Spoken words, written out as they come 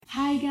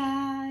Hi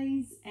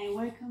guys, and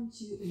welcome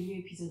to a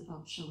new episode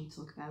of Shall We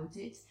Talk About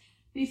It.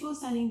 Before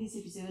starting this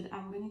episode,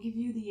 I'm going to give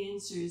you the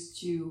answers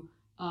to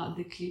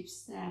the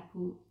clips that I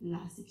put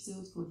last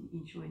episode for the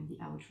intro and the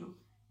outro.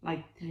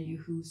 Like, tell you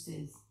who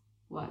says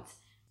what.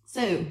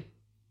 So,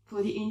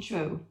 for the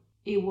intro,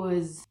 it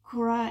was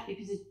Cora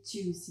episode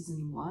 2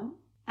 season 1,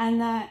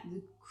 Anna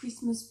the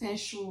Christmas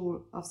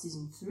special of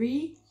season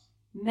 3,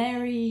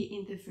 Mary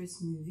in the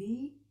first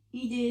movie,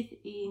 Edith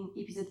in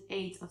episode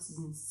 8 of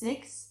season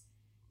 6,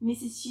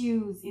 Mrs.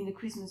 Hughes in the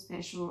Christmas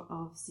special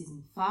of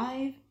season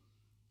 5,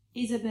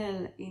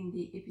 Isabel in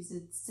the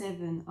episode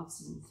 7 of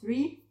season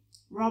 3,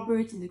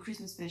 Robert in the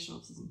Christmas special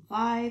of season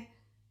 5,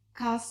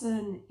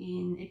 Carson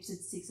in episode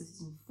 6 of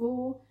season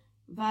 4,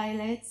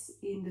 Violet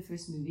in the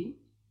first movie.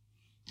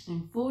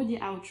 And for the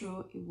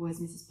outro, it was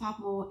Mrs.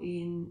 Patmore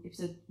in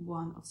episode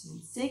 1 of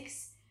season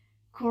 6,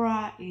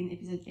 Cora in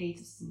episode 8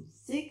 of season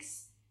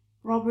 6,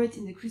 Robert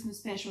in the Christmas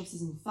special of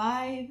season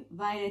 5,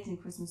 Violet in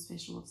the Christmas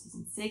special of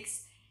season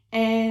 6,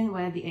 and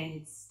well, at the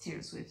end, it's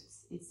Taylor Swift.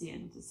 It's the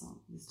end of the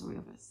song, The Story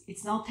of Us.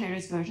 It's not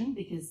Taylor's version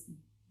because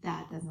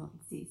that does not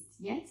exist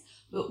yet.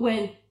 But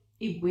when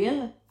it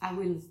will, I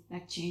will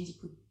change it,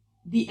 put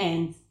the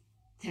end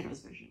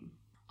Taylor's version.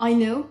 I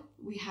know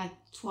we had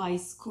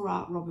twice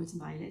Cora, Robert,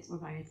 and Violet. Or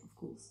Violet, of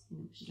course. You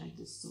know, she's like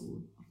the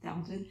soul of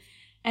Downton.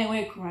 And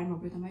well, Cora and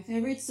Robert are my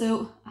favorites,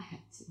 so I had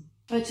to.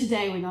 But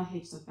today we're not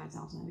here to talk about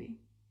Downton Abbey.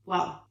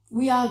 Well,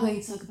 we are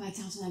going to talk about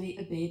Downton Abbey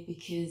a bit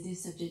because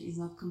this subject is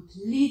not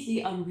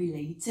completely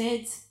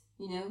unrelated,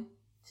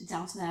 to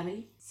Downton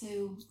Abbey.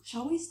 So,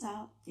 shall we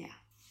start? Yeah,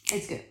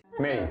 let's go.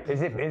 Me?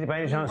 Is it by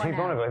any chance Hugh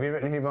Bonneville? Have you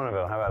written Hugh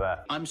Bonneville? How about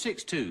that? I'm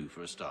 6'2"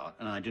 for a start,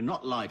 and I do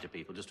not lie to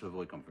people just to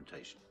avoid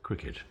confrontation.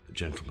 Cricket, a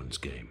gentleman's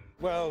game.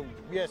 Well,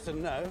 yes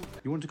and no.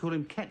 You want to call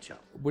him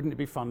Ketchup? Wouldn't it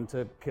be fun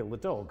to kill the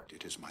dog?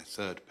 It is my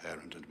third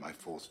parent and my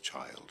fourth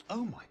child.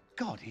 Oh my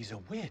God, he's a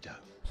weirdo.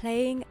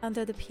 Playing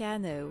Under the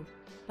Piano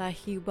by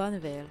Hugh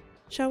Bonneville.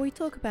 Shall we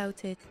talk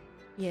about it?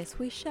 Yes,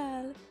 we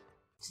shall.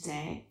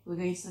 Today, we're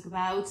going to talk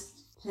about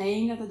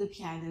Playing Under the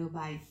Piano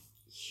by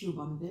Hugh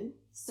Bonneville.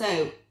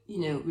 So,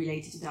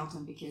 related to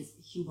Downton because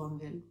Hugh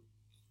Bonneville,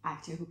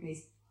 actor who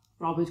plays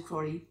Robert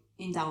Crawley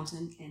in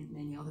Downton and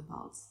many other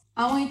parts.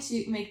 I wanted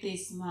to make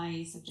this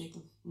my subject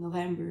of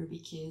November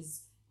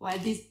because,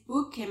 this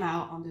book came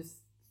out on the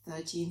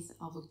 13th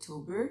of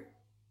October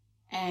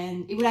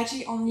and it will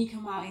actually only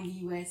come out in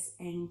the US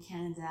and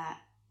Canada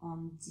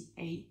on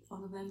the 8th of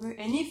November.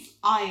 And if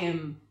I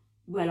am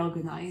well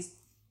organized,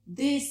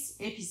 this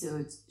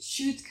episode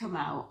should come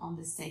out on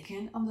the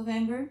 2nd of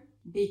November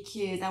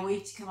because I want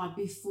it to come out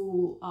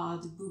before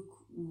the book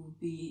will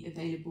be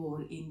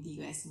available in the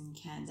US and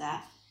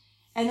Canada.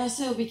 And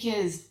also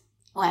because,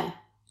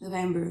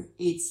 November,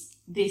 it's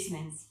this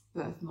man's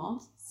birth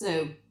month.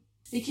 So,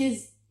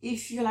 because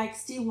if you're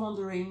still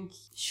wondering,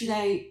 should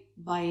I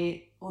buy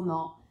it or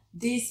not,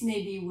 this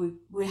maybe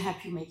will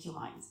help you make your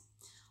mind.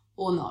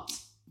 Or not.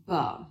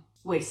 But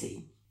we'll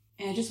see.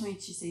 And I just wanted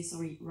to say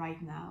sorry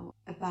right now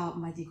about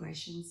my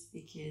digressions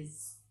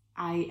because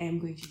I am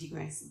going to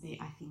digress a bit,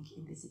 I think,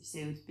 in this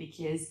episode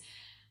because,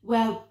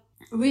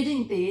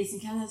 reading this,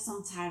 it kind of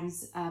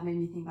sometimes made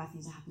me think about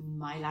things that happened in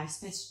my life,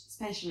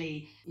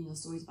 especially,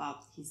 stories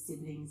about his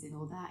siblings and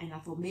all that. And I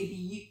thought maybe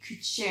you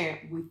could share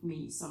with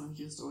me some of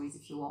your stories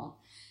if you want.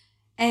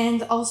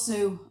 And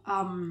also,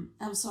 I'm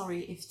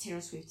sorry if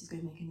Taylor Swift is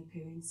going to make an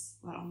appearance,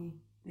 only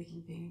make an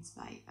appearance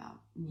by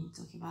me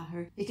talking about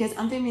her because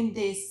I'm filming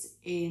this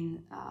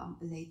in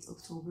late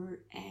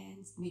October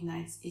and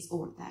Midnights is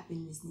all that I've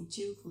been listening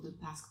to for the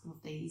past couple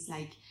of days.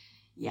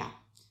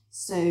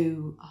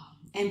 So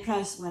and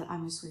plus,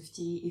 I'm a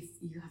Swiftie. If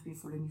you have been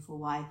following me for a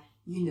while,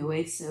 you know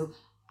it. So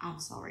I'm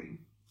sorry.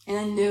 And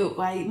I know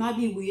it might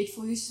be weird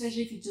for you,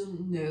 especially if you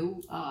don't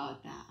know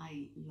that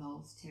I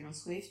love Taylor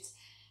Swift.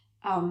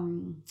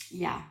 If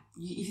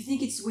you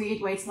think it's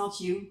weird, it's not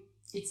you,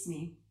 it's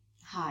me.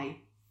 Hi.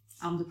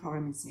 I'm the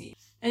problem, it's me.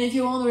 And if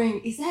you're wondering,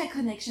 is there a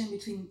connection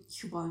between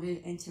Hugh Bonneville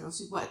and Taylor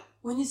Swift?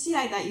 When you see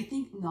like that, you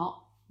think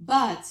not.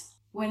 But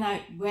when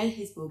I read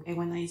his book and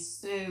when I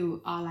saw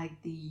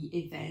the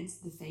events,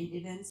 the fame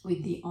events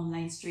with the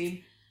online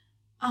stream,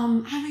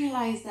 I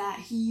realized that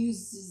he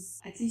uses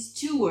at least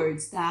 2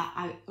 words that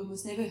I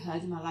almost never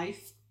heard in my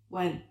life.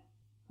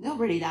 Not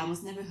really, that I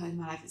almost never heard in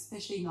my life,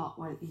 especially not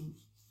in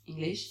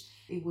English.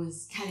 It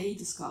was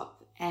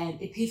kaleidoscope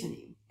and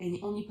epiphany. And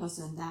the only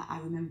person that I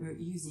remember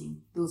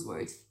using those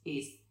words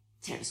is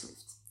Taylor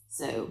Swift.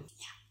 So,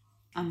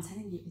 I'm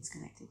telling you, it's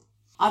connected.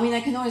 I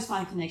can always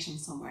find a connection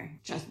somewhere,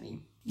 trust me.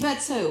 But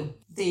so,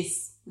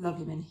 this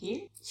lovely man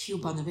here, Hugh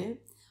Bonneville,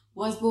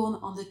 was born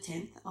on the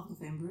 10th of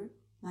November,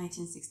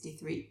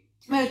 1963.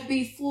 But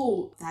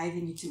before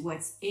diving into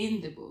what's in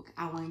the book,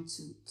 I want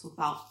to talk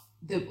about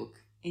the book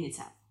in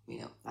itself,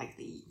 the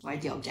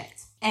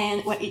object.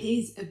 And it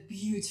is a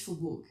beautiful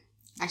book.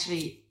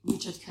 Actually,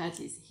 Richard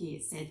Curtis here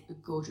said a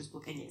gorgeous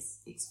book, and yes,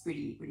 it's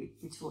really, really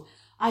beautiful.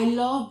 I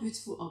love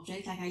beautiful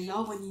objects. I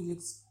love when it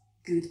looks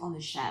good on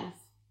a shelf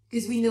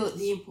because we know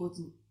the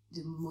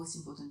the most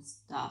important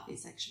stuff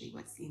is actually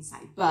what's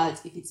inside.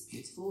 But if it's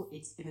beautiful,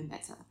 it's even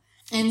better.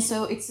 And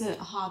so it's a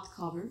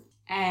hardcover,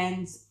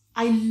 and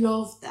I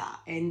love that.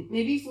 And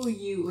maybe for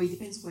you, or it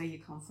depends where you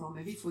come from,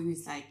 maybe for you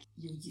it's like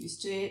you're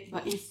used to it,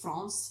 but in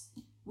France,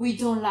 we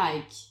don't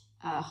like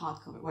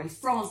hardcover. Well,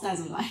 France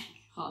doesn't like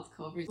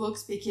hardcover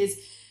books, because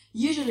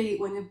usually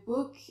when a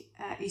book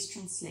is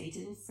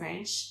translated in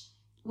French,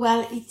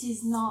 well, it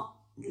is not,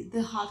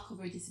 the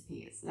hardcover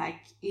disappears.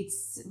 Like,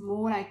 it's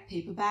more like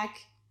paperback,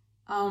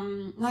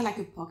 not like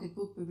a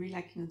pocketbook, but really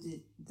like, you know,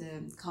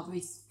 the cover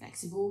is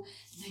flexible,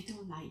 and I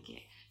don't like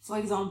it. For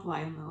example,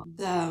 I don't know,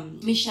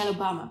 the Michelle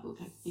Obama book,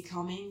 like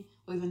Becoming,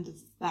 or even the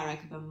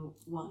Barack Obama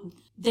one,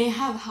 they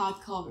have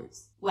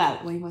hardcovers. Well,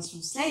 when it was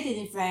translated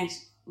in French,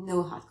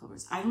 no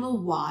hardcovers. I don't know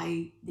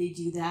why they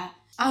do that.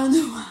 I don't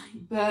know why,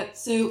 but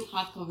so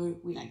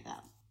hardcover, we like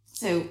that.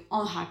 So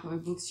on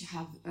hardcover books, you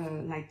have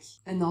like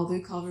another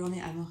cover on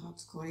it. I don't know how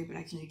to call it, but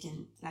like, you know, you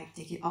can like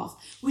take it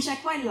off, which I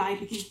quite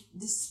like, because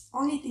this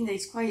only thing that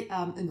is quite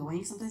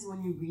annoying sometimes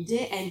when you read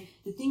it and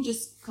the thing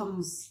just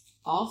comes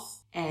off,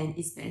 and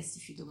it's best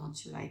if you don't want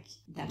to like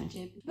damage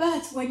it.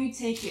 But when you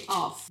take it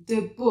off,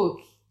 the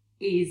book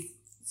is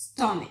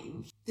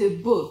stunning. The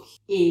book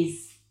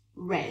is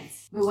red.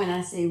 But when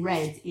I say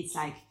red, it's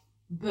like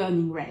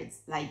burning red,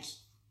 like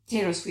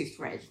Taylor Swift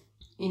red,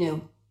 you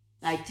know,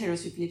 like Taylor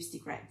Swift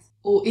lipstick red,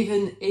 or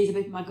even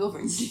Elizabeth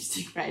McGovern's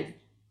lipstick red.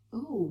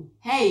 Oh,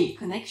 hey,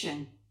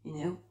 connection, you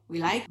know, we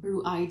like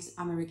blue-eyed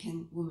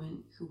American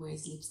woman who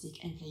wears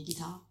lipstick and play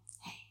guitar.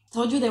 Hey,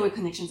 told you there were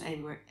connections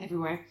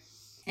everywhere.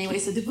 Anyway,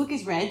 so the book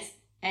is red,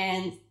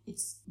 and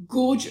it's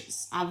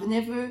gorgeous. I've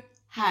never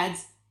had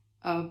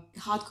a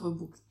hardcover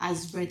book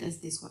as red as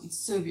this one. It's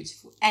so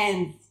beautiful.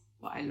 And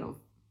what I love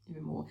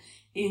even more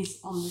is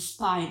on the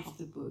spine of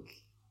the book,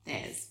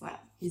 there's, well,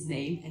 his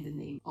name and the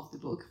name of the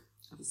book,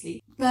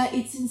 obviously. But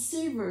it's in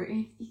silver,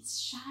 and it's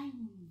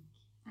shining.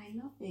 I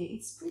love it.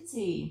 It's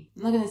pretty.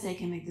 I'm not going to say I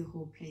can make the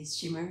whole place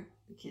shimmer,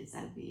 because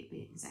that would be a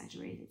bit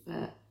exaggerated,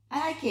 but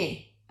I like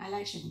it. I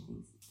like shiny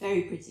things.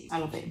 Very pretty. I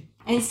love it.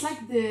 And it's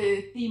like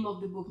the theme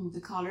of the book, and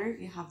the color,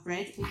 you have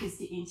red, because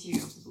the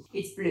interior of the book,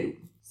 it's blue.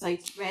 So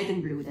it's red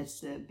and blue. That's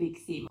the big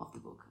theme of the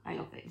book. I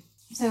love it.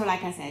 So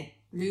like I said,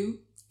 blue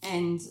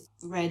and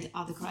red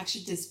are the color.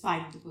 Actually, the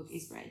spine of the book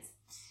is red.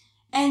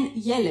 And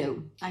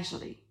yellow,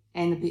 actually,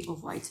 and a bit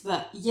of white.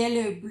 But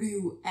yellow,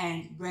 blue,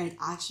 and red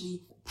are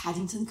actually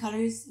Paddington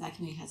colors. Like,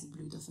 you know, he has a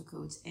blue duffel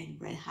coat and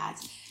red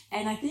hat.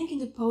 And I think in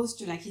the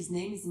poster, like, his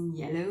name is in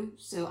yellow.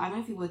 So I don't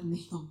know if it was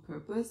made on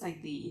purpose,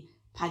 like the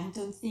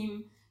Paddington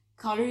theme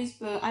colors,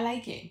 but I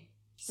like it.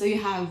 So you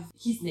have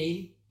his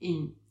name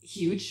in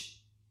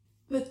huge,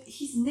 but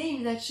his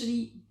name is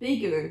actually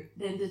bigger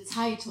than the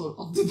title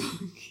of the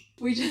book,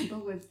 which I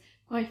thought was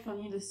quite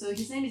funny. So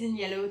his name is in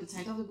yellow, the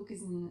title of the book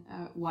is in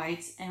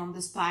white, and on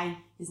the spine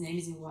his name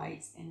is in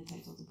white and the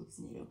title of the book is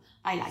in yellow.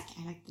 I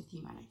like the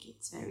theme. I like it.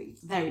 It's very,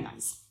 very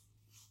nice.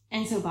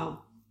 And so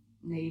about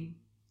name,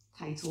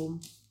 title,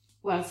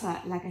 well, so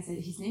like I said,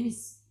 his name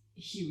is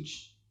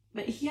huge.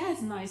 But he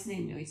has a nice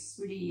name, you know. It's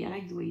really, I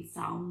like the way it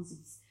sounds.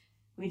 It's,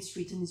 when it's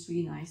written, it's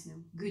really nice, you know.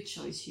 Good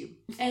choice, Hugh.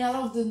 And I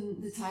love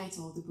the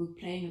title of the book,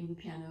 Playing over the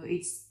Piano.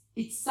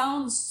 It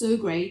sounds so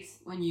great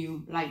when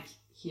you, like,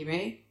 hear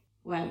it.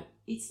 Well,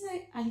 it's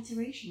an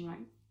alliteration,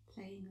 right?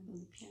 Playing over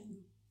the piano.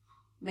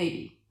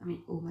 Maybe. I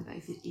mean, oh my god,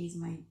 if it is,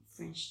 my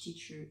French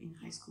teacher in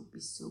high school would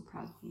be so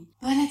proud of me.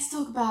 But let's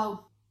talk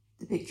about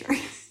the picture.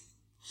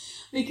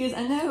 Because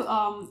I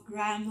know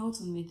Graham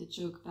Norton made the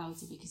joke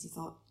about it, because he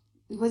thought,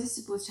 was it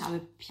supposed to have a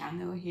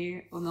piano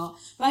here or not?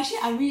 But actually,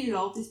 I really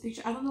love this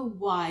picture. I don't know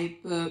why,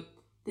 but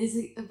there's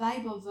a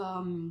vibe of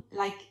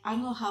like, I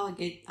don't know how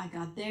I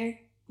got there,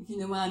 if you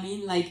know what I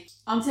mean. Like,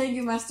 I'm telling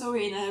you my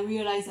story, and I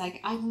realize, like,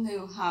 I don't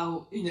know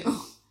how, you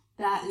know,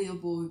 that little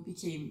boy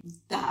became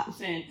that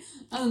fan.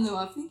 I don't know.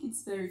 I think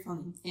it's very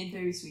funny and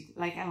very sweet.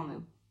 Like, I don't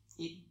know.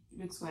 It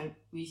looks well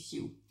with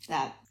Hugh,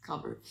 that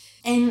cover.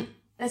 And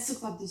let's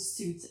talk about the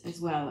suit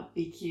as well,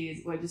 because,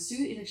 well, the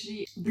suit is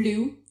actually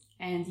blue,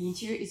 and the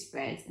interior is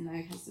red, and now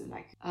it has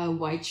like a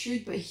white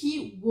shirt, but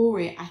he wore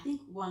it, I think,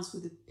 once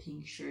with a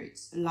pink shirt,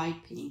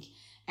 light pink,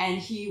 and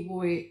he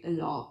wore it a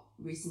lot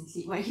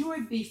recently. Well, he wore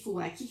it before.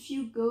 Like, if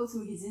you go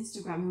through his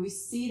Instagram, you will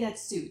see that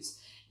suit.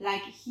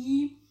 Like,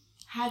 he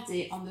had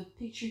it on the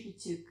picture he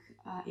took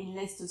in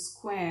Leicester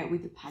Square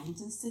with the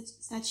Paddington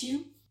statue,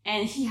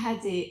 and he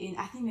had it in,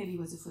 I think maybe it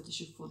was a photo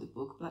shoot for the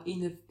book, but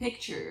in a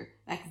picture,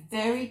 like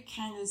very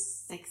kind of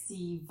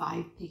sexy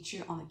vibe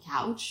picture on a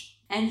couch.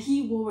 And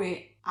he wore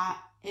it at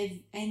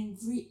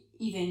every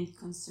event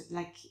concert,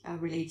 like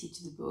related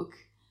to the book.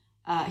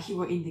 He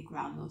wore it in the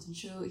Graham Norton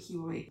show. He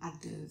wore it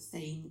at the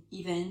Fame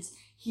event.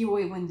 He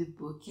wore it when the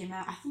book came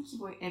out. I think he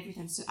wore it every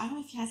time. So I don't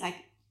know if he has like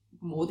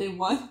more than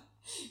one,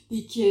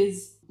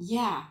 because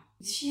yeah,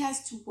 she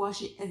has to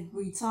wash it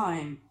every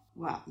time.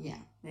 Well, yeah,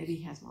 maybe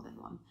he has more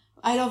than one.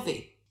 I love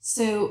it.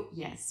 So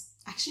yes,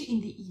 actually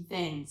in the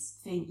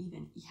Fame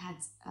event, he had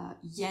a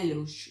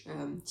yellow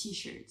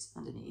t-shirt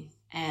underneath.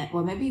 And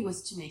well, maybe it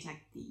was to make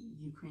like the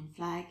Ukraine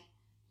flag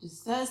the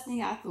first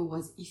thing I thought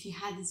was if he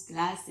had his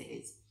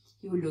glasses,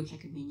 he would look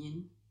like a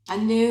minion. I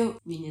know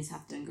minions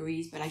have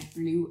dungarees, but like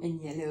blue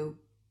and yellow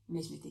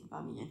makes me think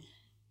about minion.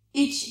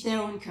 Each their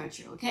own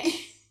culture, okay?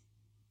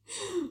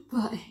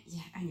 But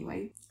yeah,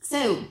 anyway.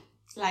 So,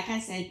 like I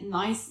said,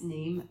 nice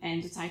name,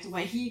 and the title,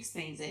 where he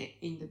explains it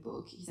in the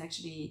book,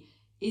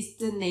 is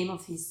the name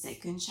of his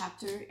second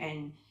chapter,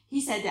 and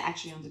he said that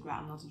actually on the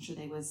ground, not sure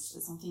there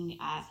was something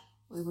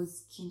it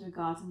was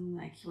kindergarten,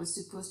 like he was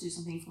supposed to do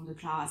something from the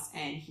class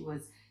and he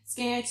was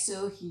scared,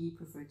 so he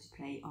preferred to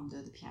play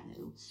under the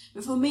piano.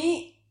 But for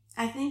me,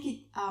 I think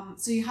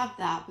so you have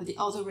that, but the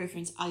other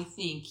reference I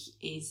think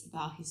is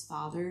about his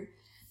father,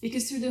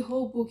 because through the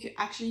whole book you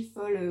actually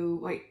follow,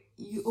 like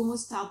you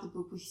almost start the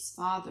book with his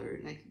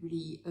father, like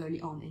really early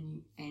on, and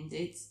you end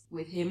it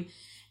with him.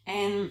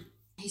 And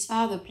his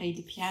father played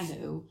the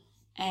piano,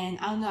 and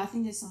I don't know, I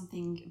think there's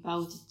something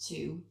about it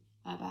too,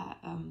 about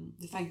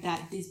the fact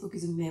that this book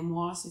is a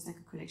memoir, so it's like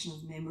a collection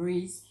of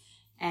memories,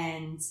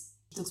 and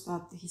it talks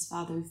about his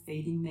father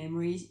fading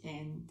memories,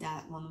 and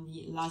that one of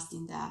the last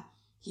thing that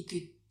he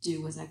could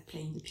do was like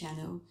playing the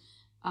piano,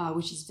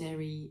 which is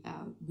very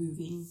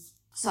moving.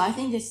 So I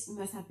think this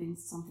must have been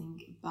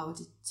something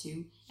about it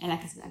too, and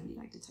like I said, I really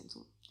like the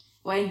title.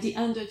 Well, the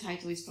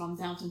undertitle is From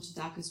Downton to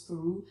Darkest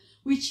Peru,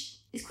 which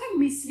is quite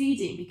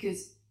misleading,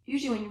 because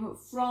usually when you go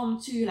from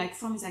to, like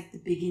from is like the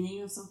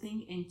beginning of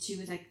something and to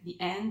is like the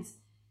end.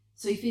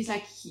 So it feels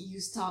like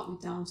you start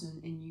with Downton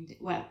and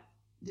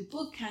the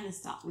book kind of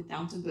starts with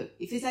Downton, but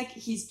if it's like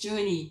his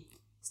journey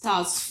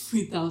starts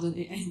with Downton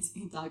and ends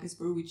in Darkest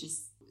Peru, which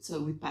is,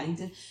 so with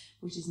Paddington,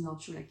 which is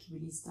not true, like he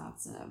really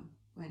starts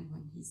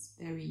when he's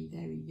very,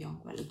 very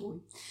young, well, a boy.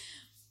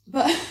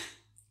 But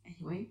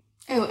anyway.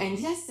 Oh, and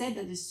he has said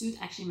that the suit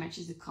actually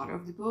matches the color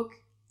of the book.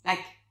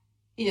 Like,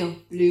 you know,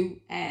 blue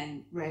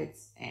and red,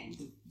 and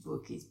the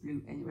book is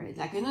blue and red.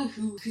 Like, I don't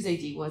know whose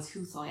idea was,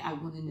 who thought it. I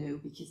want to know,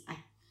 because I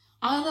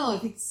don't know, I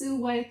think it's so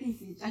well,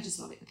 I just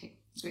love it. Okay,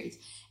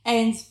 great.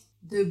 And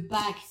the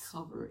back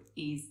cover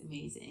is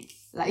amazing.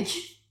 Like,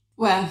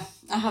 well,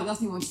 I have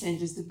nothing more to say,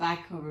 just the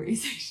back cover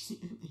is actually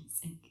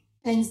amazing.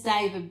 Let's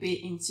dive a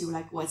bit into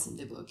like what's in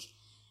the book.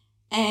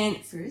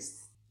 And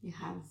first, you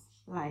have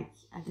like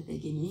at the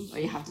beginning, or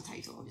you have the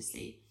title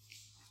obviously,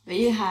 but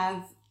you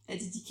have a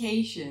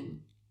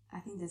dedication. I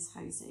think that's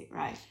how you say it,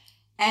 right?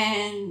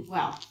 And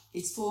well,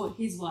 it's for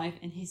his wife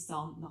and his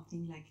son.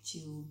 Nothing like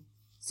too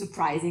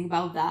surprising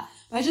about that.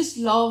 But I just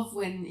love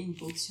when in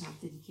books you have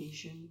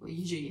dedication. Well,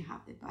 usually you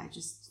have it, but I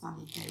just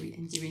find it very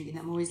endearing, and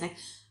I'm always like,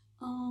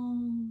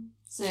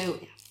 so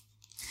yeah.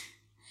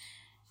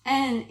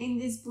 And in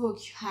this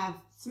book you have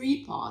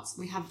 3 parts.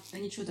 We have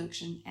an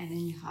introduction, and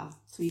then you have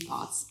 3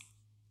 parts.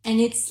 And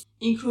it's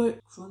in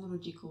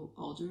chronological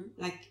order,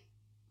 like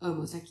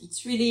almost like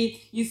it's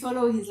really, you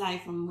follow his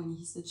life from when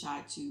he's a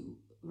child to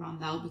around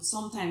now, but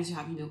sometimes you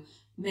have, you know,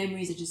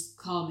 memories that just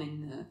come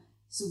and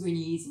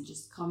souvenirs and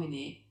just come in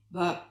it.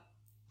 But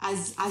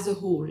as a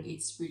whole,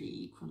 it's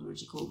really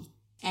chronological.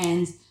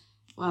 And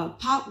well,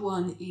 part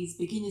 1 is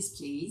Beginner's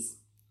Please,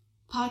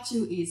 part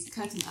 2 is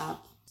Curtain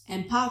Up,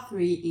 and part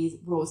 3 is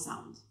Raw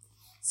Sound.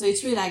 So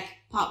it's really like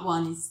part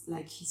 1 is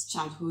like his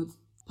childhood.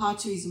 Part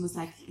 2 is almost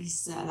like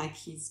his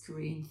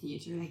career in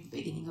theatre, like the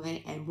beginning of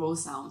it, and Raw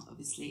Sound,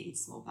 obviously,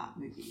 it's more about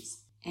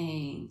movies.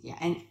 And yeah,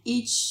 and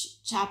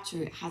each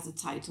chapter has a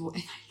title,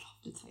 and I love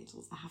the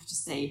titles, I have to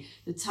say.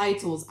 The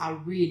titles are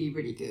really,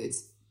 really good.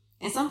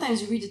 And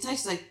sometimes you read the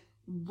titles like,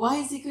 what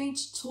is it going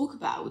to talk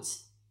about?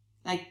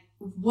 Like,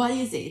 what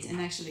is it? And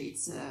actually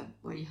it's,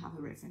 you have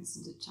a reference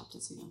in the chapter,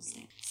 so you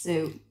understand.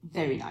 So,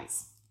 very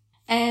nice.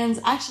 And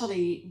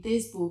actually,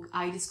 this book,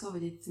 I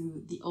discovered it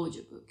through the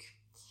audiobook,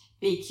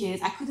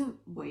 because I couldn't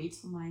wait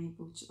for my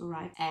book to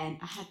arrive, and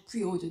I had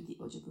pre-ordered the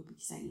audiobook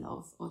because I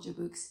love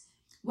audiobooks.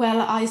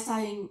 Well, I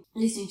started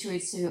listening to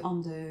it the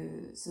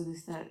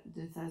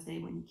Thursday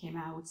when it came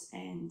out,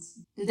 and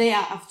the day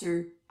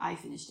after I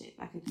finished it.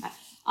 Like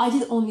I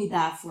did only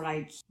that for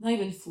like not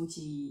even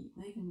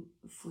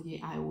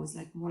 48 hours,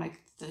 like more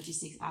like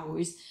 36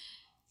 hours.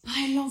 But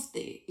I loved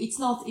it. It's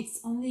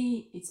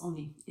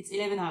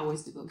 11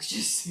 hours the book,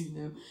 just so you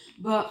know.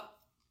 But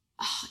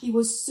it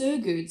was so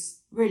good,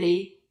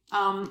 really.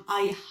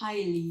 I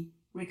highly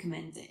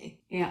recommend it.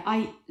 Yeah,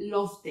 I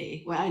loved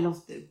it. Well, I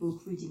loved the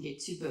book, reading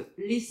it too, but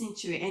listening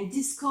to it and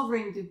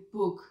discovering the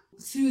book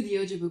through the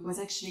audiobook was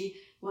actually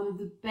one of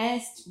the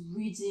best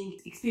reading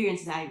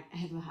experiences I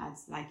ever had,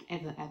 like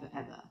ever.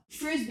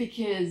 First,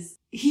 because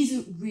he's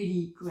a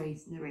really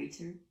great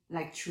narrator,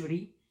 like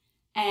truly.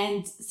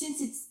 And since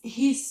it's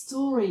his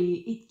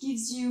story, it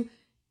gives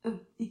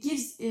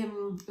a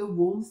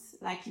warmth,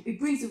 like it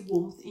brings a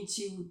warmth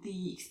into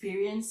the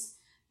experience,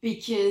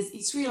 because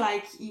it's really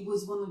like it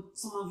was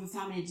someone of your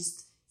family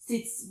just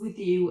sits with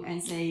you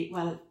and say,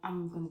 well,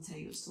 I'm going to tell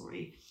you a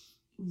story.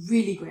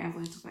 Really great. I'm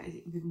going to talk about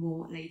it a bit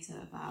more later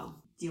about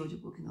the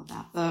audiobook and all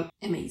that, but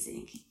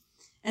amazing.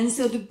 And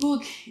so the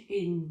book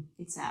in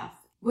itself,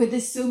 where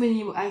there's so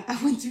many, I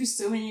went through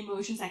so many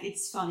emotions. Like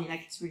it's funny,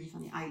 like it's really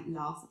funny. I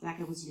laughed, like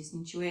I was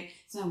listening to it,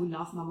 so I would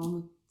laugh. My mom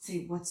would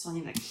say what's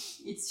funny, like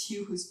it's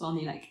Hugh who's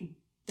funny, like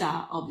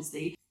that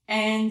obviously.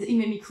 And it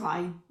made me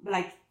cry,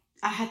 like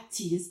I had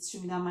tears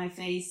streaming down my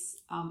face.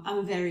 I'm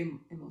a very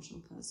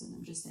emotional person,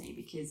 I'm just saying,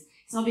 because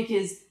it's not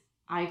because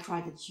I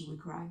cried that you would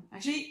cry.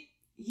 Actually,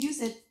 you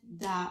said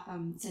that,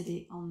 said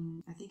it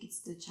on, I think it's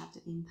the chapter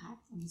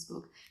Impact on this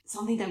book.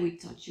 Something that would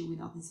touch you will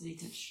not necessarily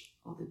touch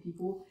other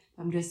people.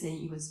 But I'm just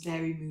saying it was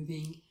very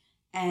moving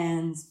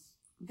and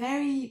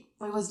it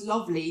was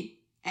lovely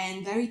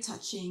and very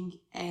touching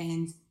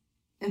and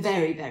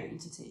very, very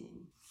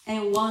entertaining.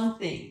 And one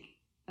thing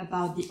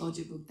about the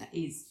audiobook that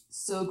is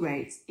so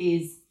great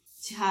is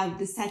to have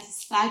the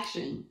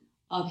satisfaction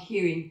of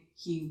hearing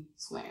Hugh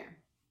swear.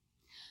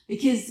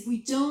 Because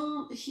we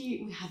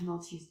have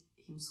not heard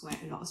him swear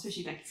a lot,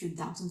 especially like if you're a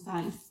Downton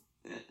fan.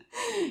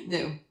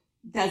 No,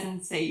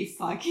 doesn't say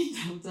fucking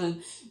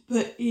Downton,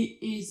 but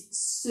it is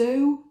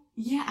so,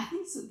 I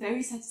think it's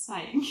very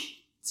satisfying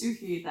to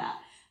hear that.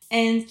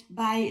 And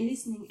by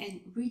listening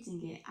and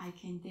reading it, I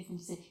can definitely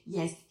say,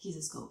 yes, he's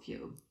a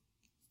Scorpio.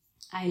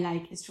 I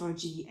like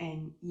astrology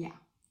and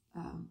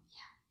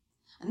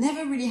I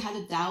never really had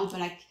a doubt, but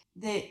like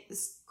the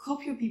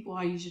Scorpio people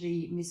are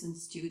usually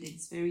misunderstood.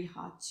 It's very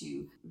hard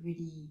to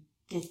really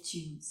get to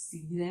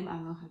see them. I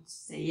don't know how to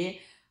say it,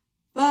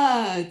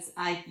 but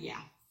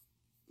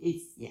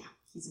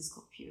he's a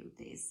Scorpio.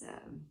 There's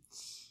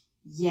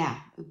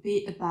a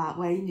bit about,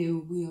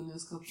 we all know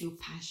Scorpio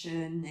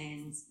passion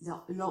and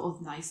a lot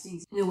of nice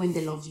things. When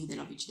they love you, they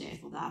love each day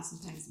for that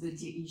sometimes, but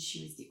the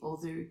issue is the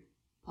other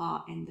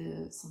part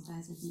and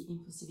sometimes the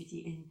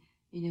impulsivity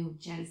and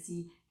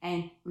jealousy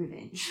and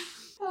revenge.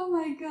 Oh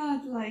my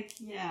god,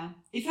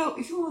 if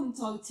you want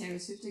to talk Taylor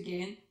Swift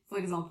again, for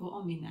example,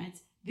 on Midnight,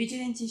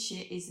 Vigilante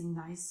Shit is a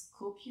nice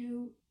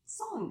Scorpio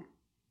song,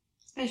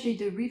 especially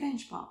the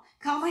revenge part.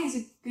 Karma is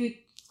a good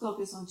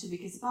Scorpio song too,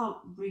 because it's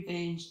about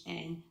revenge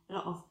and a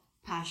lot of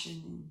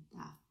passion and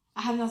that.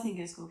 I have nothing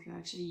against Scorpio, I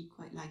actually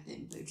quite like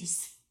them,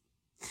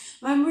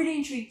 but I'm really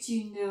intrigued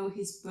to know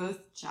his birth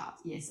chart.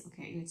 Yes,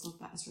 okay, let's talk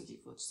about astrology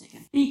for a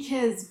second.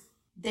 Because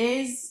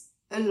there's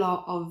a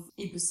lot of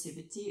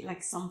impulsivity,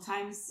 like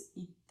sometimes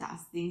he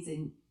does things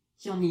and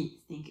he only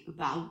think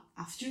about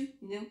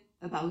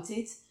about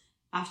it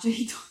after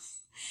he does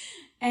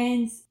it.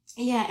 And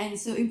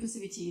so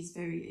impulsivity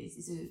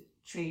is a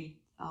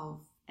trait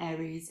of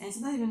Aries and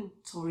sometimes even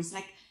Taurus.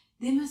 Like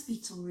there must be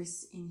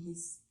Taurus in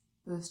his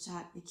birth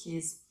chart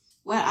because,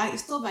 I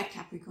thought about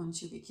Capricorn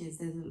too, because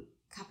there's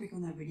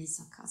Capricorn are really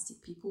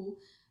sarcastic people,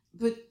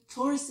 but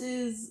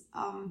Tauruses,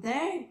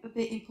 they're a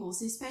bit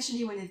impulsive,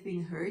 especially when they've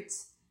been hurt.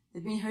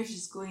 They've been hurt,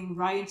 just going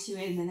right into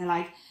it, and then they're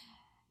like,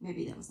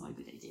 maybe that was not a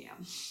good idea.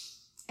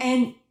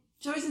 And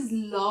Tauruses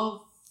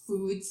love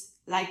food,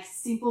 like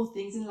simple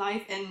things in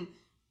life, and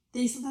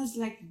they sometimes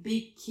like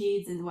big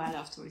kids, and I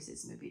love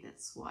Tauruses, maybe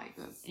that's why.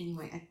 But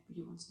anyway, I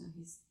really want to know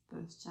his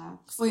birth chart.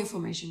 For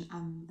information,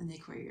 I'm an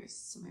Aquarius,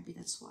 so maybe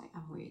that's why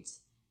I'm weird.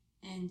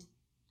 And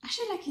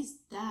actually, like his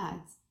dad,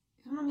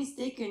 if I'm not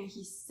mistaken,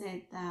 he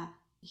said that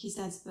his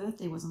dad's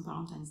birthday was on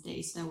Valentine's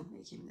Day, so that would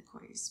make him an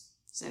Aquarius.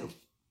 So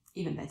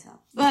even better.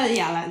 But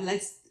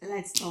let's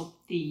stop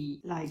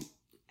the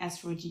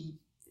astrology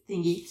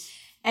thingy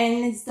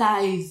and let's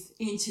dive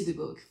into the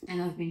book.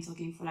 And I've been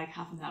talking for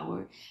half an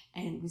hour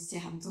and we still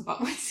haven't talked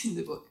about what's in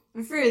the book.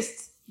 But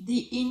first, the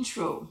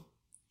intro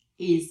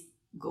is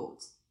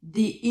gold.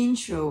 The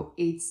intro,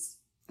 it's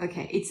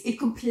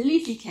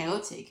completely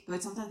chaotic,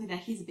 but sometimes I think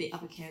that he's a bit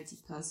of a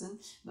chaotic person,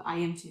 but I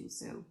am too,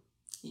 so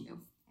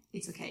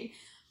it's okay.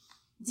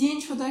 The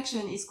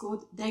introduction is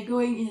called They're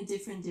Going in a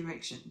Different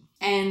Direction.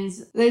 And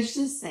let's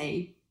just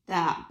say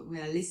that when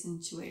I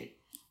listened to it,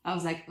 I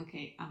was like,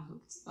 okay, I'm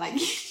hooked.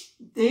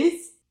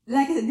 This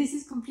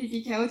is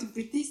completely chaotic,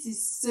 but this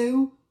is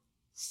so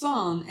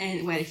fun.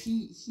 And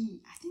he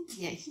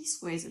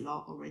swears a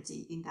lot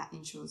already in that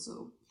intro,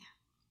 so yeah,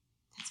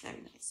 that's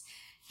very nice.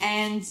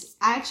 And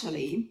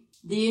actually,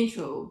 the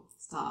intro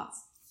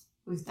starts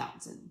with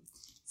Downton.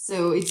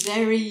 So it's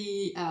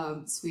very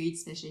sweet,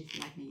 especially if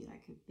you're like me,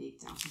 like a big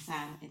Downton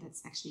fan, and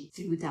that's actually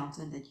through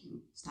Downton that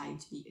you're starting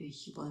to be a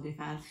Hugh Bonneville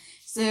fan.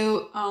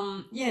 So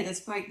that's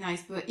quite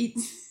nice, but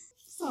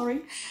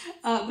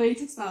but it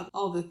talks about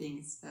all the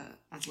things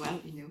as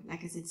well,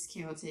 like I said, it's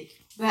chaotic.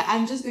 But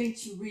I'm just going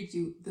to read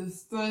you the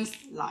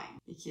first line,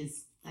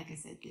 because like I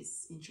said,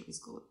 this intro is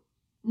called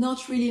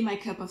Not Really My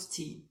Cup of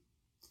Tea.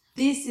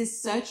 This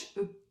is such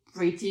a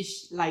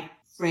British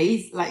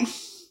phrase,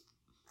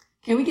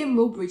 can we get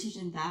more British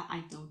than that?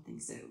 I don't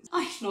think so.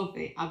 I love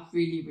it. I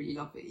really, really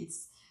love it.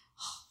 It's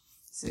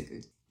so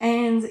good.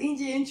 And in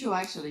the intro,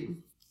 actually,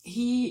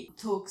 he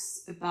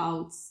talks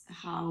about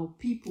how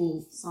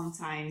people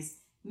sometimes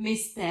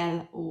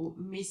misspell or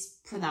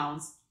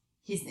mispronounce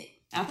his name.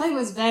 I thought it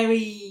was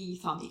very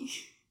funny.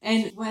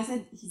 And when I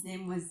said his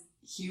name was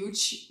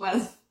Huge,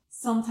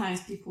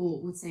 sometimes people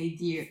would say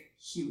Dear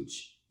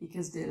Huge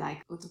because they're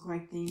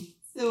autocorrecting.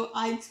 So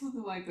I don't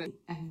know why, but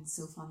it's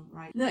so funny,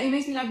 right? No, it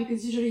makes me laugh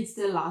because usually it's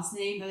the last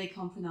name that they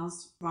can't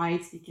pronounce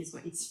right because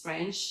it's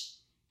French.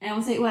 And I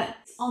would say,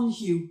 it's on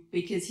Hugh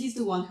because he's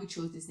the one who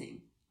chose this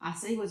name. I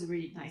said it was a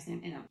really nice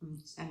name, and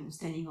I'm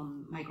standing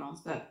on my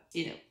grounds, but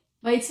you know.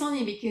 But it's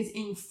funny because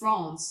in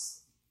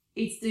France,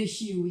 it's the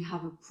Hugh we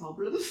have a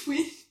problem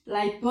with.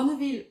 Like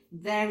Bonneville,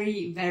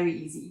 very, very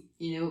easy,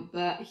 you know.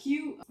 But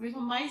Hugh, with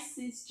my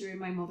sister and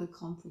my mother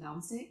can't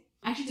pronounce it.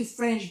 Actually, the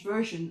French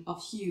version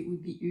of Hugh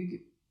would be Hugh.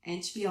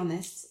 And to be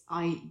honest,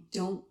 I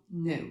don't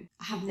know.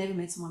 I have never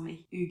met someone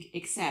like Hugh,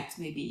 except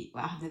maybe,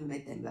 well, I have never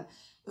met them, but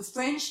a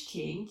French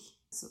king,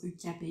 so Hugh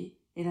Capet,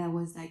 and that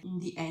was like in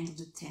the end of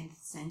the 10th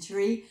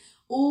century,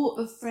 or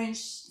a French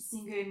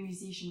singer and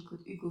musician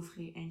called Hugo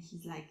Frey, and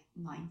he's like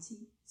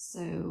 90.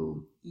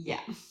 So, yeah.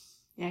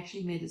 He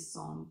actually made a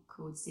song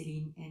called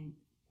Céline, and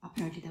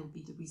apparently that would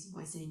be the reason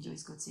why Céline Dion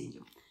is called Céline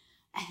Dion.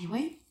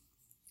 Anyway,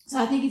 so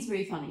I think it's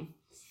very funny.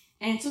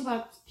 And talk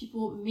about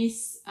people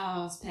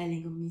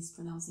misspelling or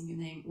mispronouncing your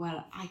name.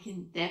 Well, I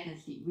can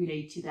definitely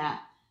relate to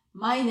that.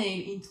 My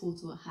name in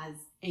total has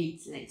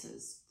 8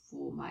 letters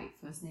for my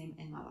first name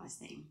and my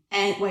last name.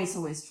 And well, it's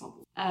always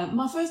trouble.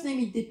 My first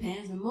name, it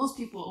depends, but most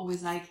people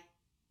always like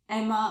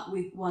Emma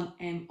with 1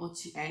 M or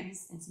 2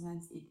 M's, and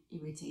sometimes it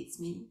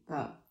irritates me,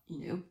 but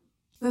you know.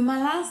 But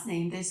my last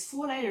name, there's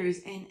 4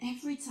 letters, and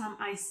every time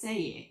I say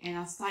it, and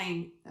I start,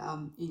 you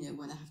know,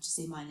 when I have to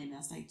say my name,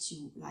 I start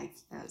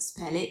to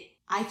spell it,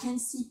 I can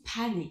see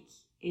panic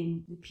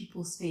in the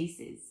people's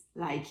faces.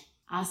 Like,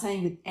 I'm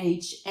starting with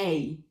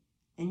H-A,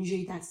 and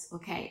usually that's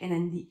okay. And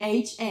then the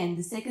H-N,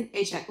 the second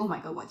H, like, oh my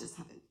God, what just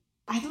happened?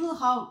 I don't know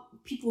how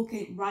people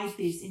can write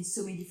this in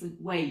so many different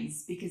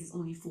ways, because it's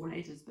only 4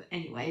 letters, but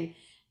anyway.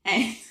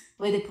 And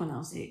the way they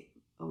pronounce it,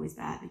 always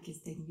bad, because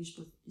technically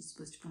you're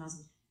supposed to pronounce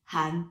it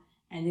Han,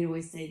 and they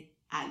always say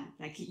Anne.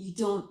 Like, you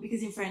don't,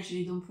 because in French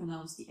you don't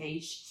pronounce the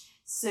H.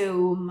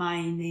 So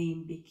my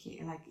name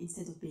became, like,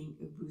 instead of being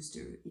a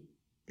rooster, it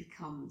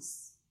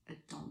becomes a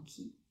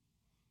donkey.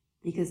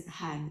 Because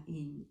Han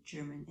in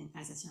German and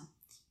Alsatian,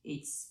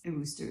 it's a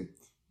rooster.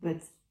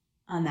 But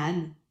an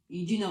âne,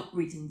 you do not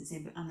read it the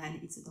same, but an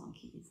âne, it's a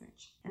donkey in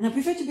French. And I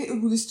prefer to be a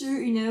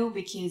rooster, you know,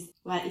 because,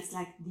 well, it's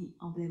like the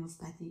emblem of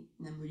pâté,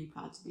 and I'm really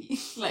proud to be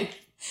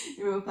like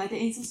the emblem of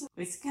pâté. And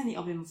it's kind of the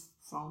emblem of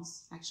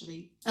France,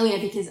 actually. Oh yeah,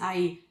 because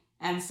I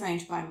am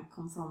French, but I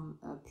come from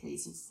a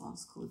place in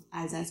France called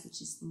Alsace,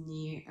 which is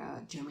near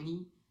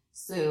Germany.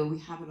 So we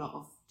have a lot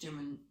of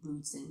German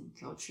roots and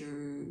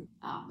culture,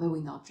 but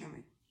we're not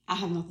German. I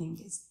have nothing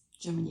against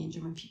Germany and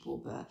German people,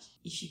 but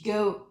if you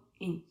go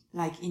in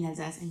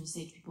Alsace and you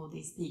say to people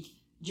they speak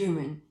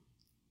German,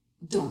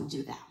 don't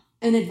do that.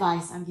 An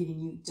advice I'm giving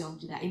you, don't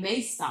do that. It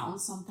may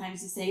sound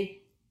sometimes the same,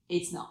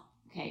 it's not,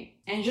 okay?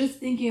 And just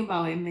thinking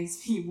about it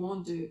makes me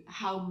wonder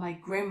how my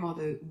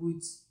grandmother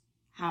would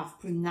have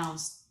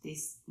pronounced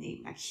this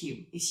name, like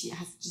Hugh, if she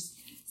has just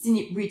seen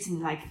it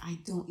written. Like, I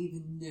don't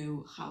even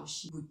know how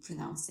she would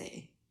pronounce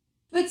it.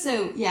 But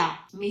so, yeah,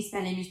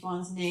 misspelling,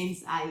 mispronouncing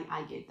names,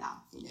 I get that,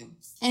 you know.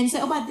 And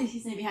so about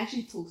his name, he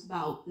actually talks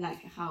about,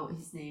 like, how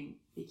his name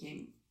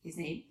became his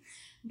name.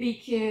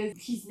 Because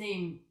his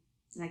name,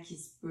 like,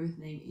 his birth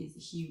name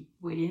is Hugh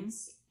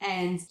Williams.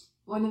 And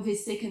one of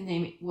his second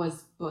name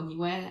was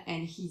Bonneville.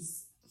 And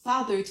his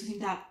father told him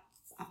that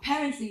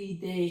apparently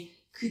they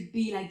could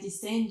be, like,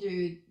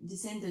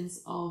 descendants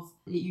of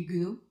les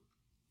Huguenots.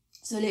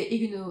 So les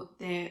Huguenots,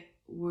 they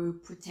were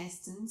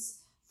Protestants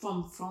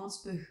from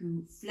France, but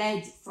who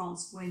fled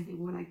France when there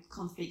were like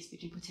conflicts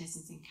between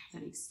Protestants and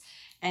Catholics,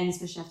 and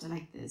especially after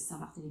like the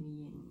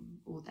Saint-Barthélemy and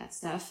all that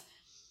stuff.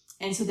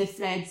 And so they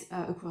fled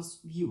across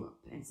Europe,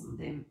 and some of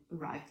them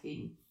arrived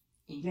in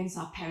England.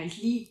 So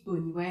apparently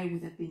Bonneville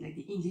would have been like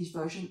the English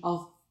version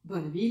of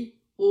Bonneville,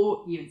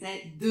 or he even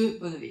said de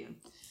Bonneville.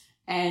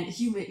 And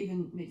Hugh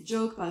even made a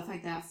joke about the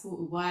fact that for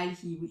a while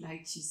he would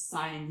like to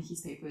sign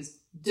his papers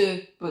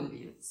de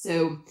Bonneville.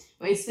 So,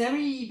 well, it's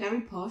very,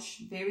 very posh,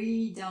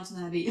 very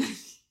Downton Abbey,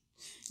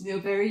 you know,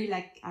 very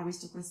like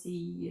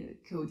aristocracy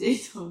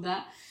coded, all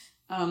that.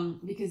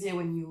 Because yeah,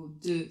 when you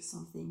do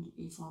something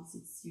in France,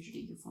 it's usually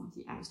you're from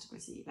the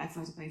aristocracy. Like,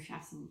 for example, if you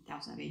have seen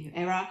Downton Abbey in your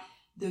era,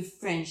 the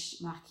French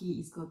Marquis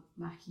is called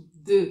Marquis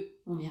de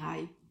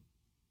Montmirail.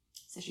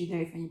 It's actually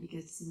very funny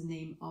because this is the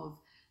name of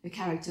a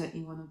character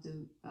in one of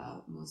the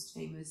most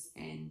famous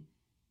and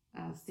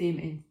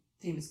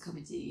famous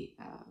comedy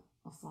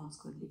of France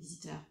called Les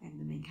Visiteurs, and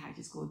the main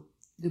character is called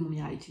de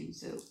Montmirail too,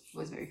 so it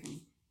was very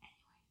funny.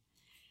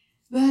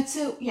 Anyway, but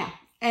so yeah,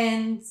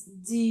 and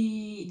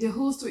the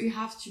whole story, you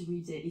have to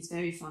read it, it's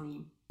very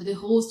funny. The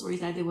whole story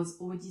is that there was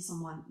already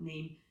someone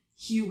named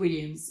Hugh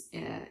Williams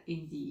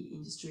in the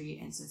industry,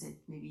 and so said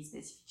maybe it's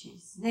best if he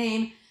changed his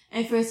name.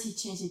 And first he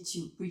changed it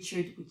to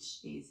Richard, which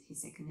is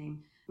his second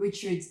name,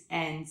 Richard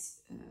and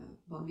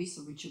Bonneville,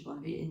 so Richard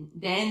Bonneville. And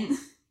then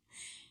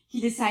he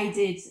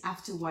decided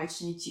afterwards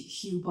to change it to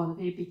Hugh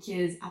Bonneville,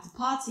 because at a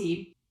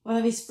party, one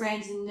of his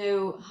friends didn't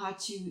know how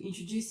to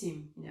introduce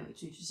him, you know,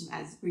 to introduce him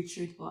as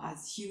Richard or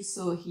as Hugh,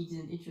 so he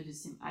didn't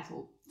introduce him at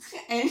all.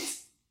 And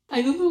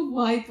I don't know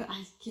why, but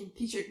I can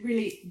picture it.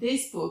 Really,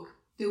 this book,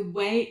 the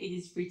way it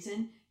is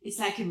written, it's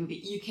like a movie.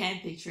 You can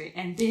picture it.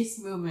 And this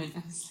moment,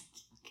 I was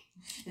like, okay.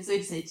 And so I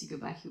decided to go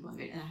back Hugh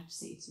Bonneville, and I have to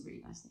say it's a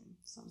really nice name.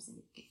 So I'm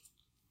saying, okay.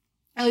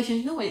 And if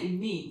you know what it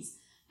means,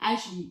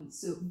 actually,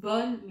 so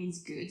bon means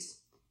good,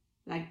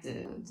 like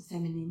the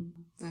feminine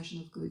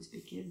version of good,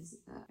 because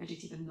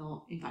adjectives are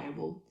not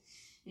invariable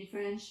in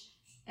French.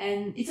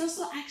 And it's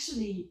also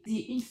actually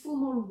the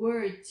informal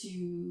word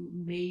to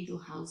maid or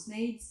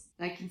housemaid.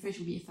 Like in French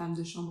would be femme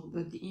de chambre,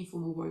 but the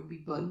informal word would be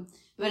bonne.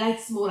 But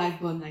that's more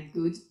like bonne, like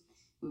good.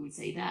 We would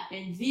say that.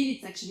 And ville,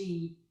 it's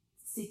actually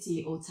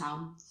city or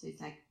town. So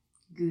it's like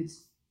good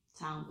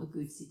town or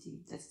good city.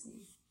 That's the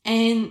name.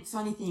 And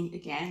funny thing,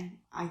 again,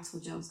 I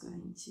told you I was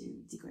going to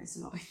digress a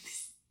lot in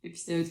this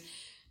episode.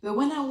 But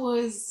when I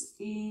was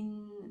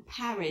in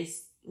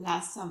Paris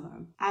last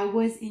summer, I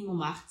was in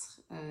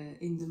Montmartre,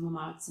 in the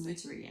Montmartre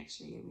cemetery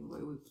actually, and we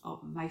were with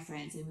my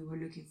friends and we were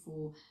looking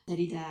for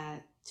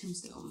Dalida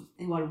tombstone.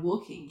 And while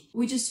walking,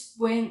 we just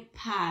went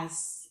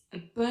past a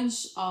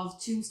bunch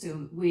of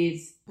tombstones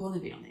with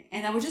Bonneville on it.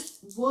 And I was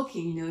just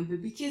walking,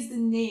 but because the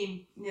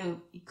name,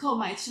 it caught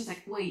my attention, I was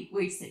like, wait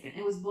a second.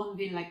 It was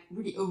Bonneville, like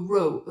really a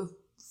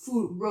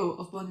full row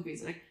of Bonnevilles.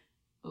 So like,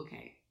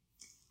 okay,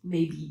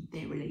 maybe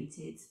they're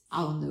related.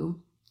 I don't know.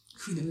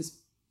 Who knows?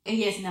 And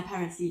yes, and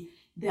apparently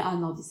they are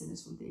not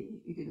descendants from the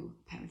Huguenots.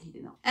 Apparently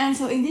they're not. And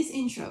so in this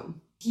intro,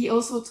 he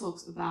also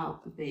talks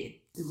about a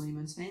bit the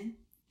Monuments Men.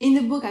 In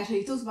the book, actually,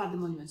 he talks about the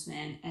Monuments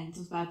Men and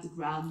talks about the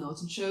Graham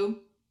Norton show.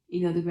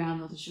 The Graham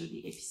Norton show,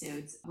 the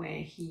episodes where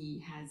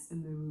he has a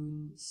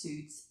maroon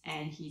suit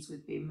and he's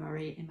with Bill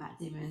Murray and Matt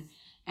Damon.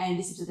 And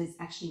this episode is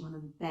actually one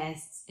of the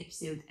best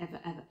episodes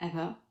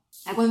ever.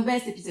 Like one of the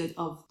best episodes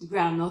of the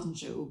Graham Norton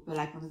show, but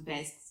like one of the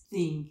best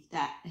things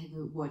that I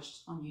ever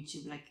watched on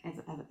YouTube, like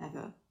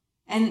ever.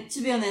 And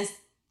to be honest,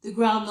 the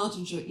Graham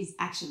Norton show is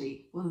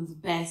actually one of the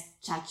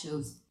best chat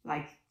shows,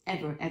 like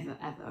ever.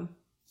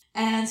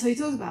 And so he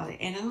talks about it,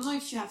 and I don't know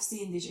if you have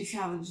seen this, if you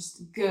haven't,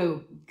 just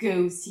go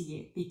see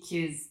it,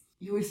 because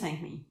you will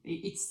thank me.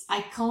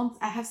 I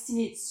have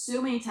seen it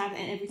so many times,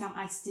 and every time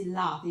I still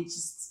laugh. It's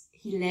just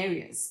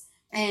hilarious.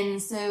 And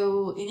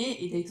so in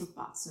it, they talk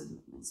about the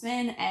Monuments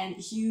Men, and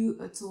Hugh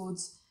told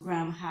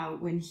Graham how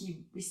when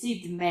he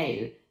received the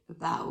mail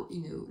about,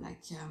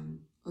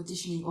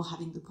 auditioning or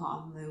having the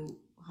part, I don't know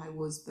how it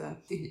was,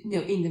 but, in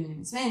the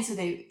Monuments Men, so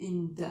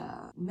in the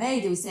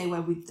mail, they would say,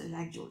 well, with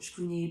George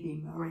Clooney,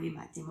 Bill Murray,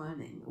 Matt Damon,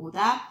 and all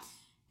that.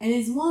 And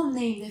there's one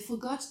name they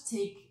forgot to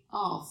take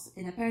off,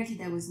 and apparently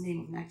that was the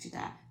name of an actor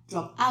that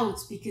dropped out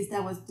because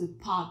that was the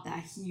part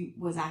that he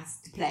was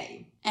asked to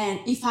play. And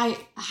if I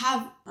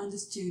have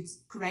understood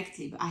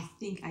correctly, but I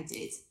think I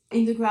did,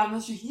 in the Graham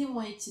Norton, he didn't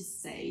want it to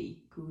say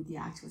who the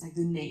actor was, like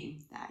the name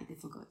that they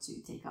forgot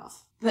to take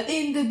off. But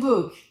in the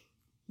book,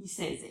 he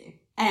says it.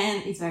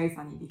 And it's very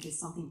funny because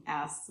something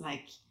else,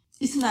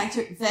 it's an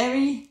actor,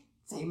 very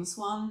famous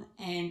one,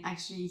 and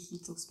actually he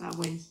talks about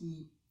when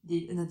he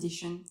did an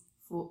audition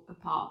for a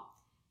part.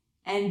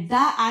 And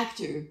that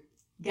actor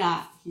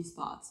got his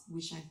part,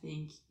 which I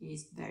think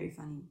is very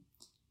funny.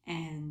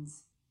 And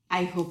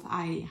I hope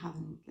I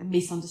haven't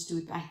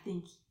misunderstood, but I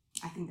think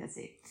that's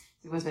it.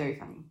 So it was very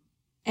funny.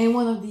 And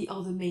one of the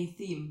other main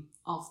themes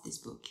of this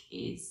book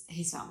is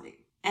his family.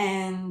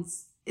 And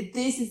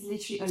this is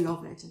literally a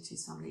love letter to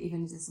his family,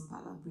 even if there's some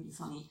part that's really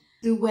funny.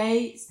 The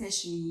way,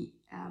 especially,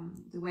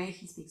 the way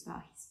he speaks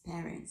about his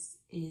parents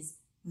is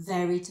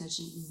very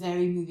touching,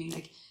 very moving.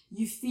 Like,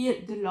 you feel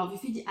the love, you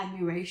feel the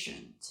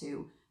admiration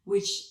too,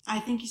 which I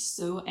think is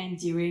so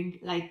endearing.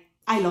 Like,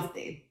 I loved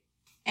it.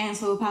 And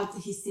so about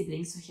his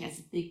siblings, so he has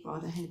a big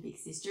brother and a big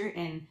sister,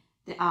 and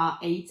they are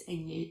 8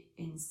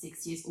 and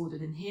 6 years older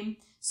than him.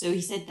 So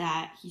he said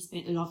that he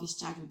spent a lot of his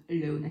childhood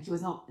alone. Like, he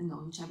was not an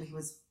only child, but he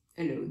was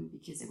alone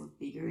because they were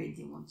bigger and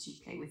didn't want to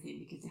play with him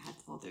because they had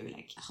other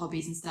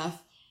hobbies and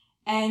stuff.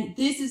 And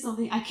this is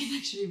something I can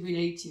actually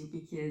relate to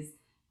because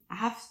I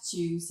have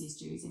 2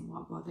 sisters and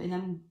 1 brother, and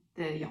I'm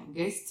the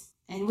youngest.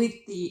 And with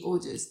the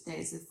oldest,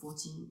 there's a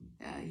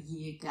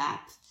 14-year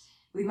gap.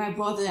 With my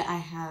brother, I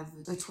have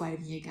a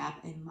 12-year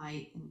gap, and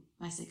my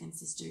second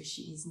sister,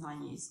 she is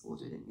 9 years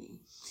older than me.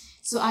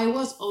 So I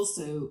was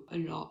also a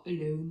lot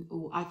alone,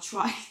 or I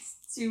tried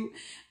to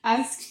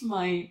ask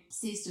my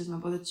sisters, my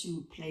brother,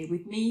 to play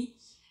with me,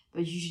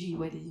 but usually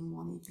they didn't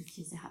want it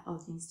because they had other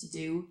things to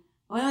do.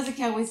 When I was a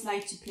kid, I always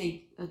liked to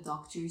play a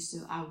doctor, so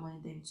I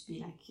wanted them to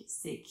be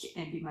sick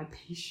and be my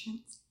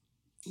patient.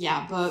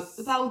 Yeah, but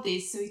about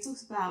this, so he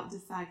talks about the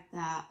fact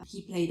that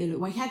he played alone.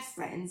 Well, he had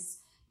friends,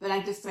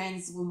 but the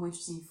friends were more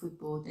interested in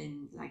football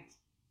than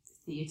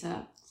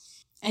theatre.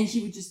 And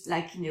he would just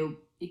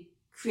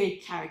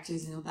create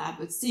characters and all that.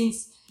 But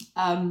since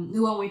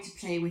no one wanted to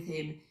play with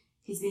him,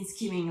 he's been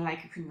scheming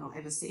like a criminal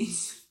ever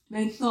since.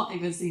 Well, not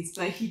ever since,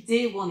 but he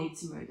did want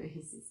to murder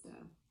his sister.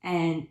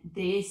 And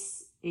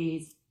this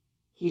is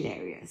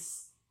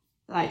hilarious.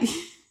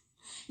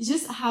 It's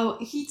just how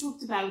he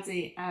talked about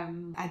it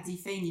at the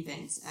Fane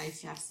event,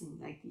 if you have seen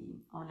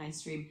the online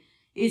stream.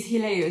 It's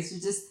hilarious.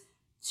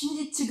 She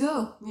needed to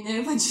go,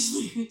 I just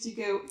needed to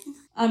go.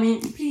 I mean,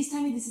 please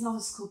tell me this is not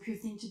a Scorpio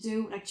thing to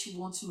do, to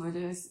want to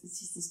murder his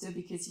sister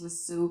because he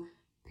was so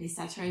pissed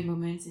at her at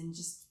moments and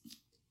just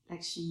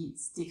she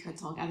stick her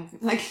tongue out of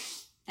him.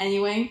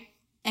 Anyway,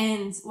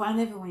 And well, I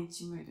never wanted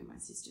to murder my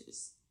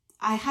sisters.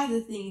 I had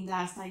a thing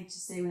that I started to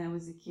say when I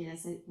was a kid. I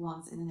said it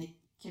once, and then I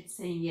kept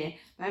saying yeah.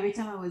 But every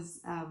time I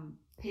was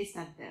pissed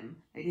at them,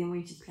 like they didn't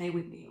want to play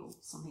with me or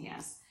something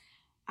else,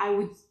 I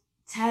would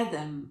tell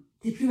them,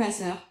 "T'es plus ma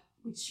sœur,"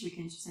 which we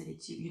can translate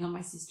it to, "You're not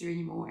my sister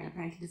anymore." And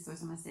apparently the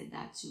first time I said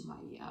that to my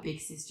big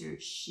sister,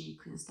 she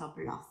couldn't stop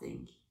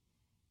laughing.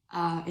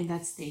 And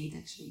that stayed,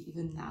 actually.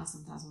 Even now,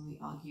 sometimes when we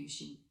argue,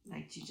 she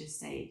like to just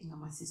say, "You're not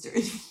my sister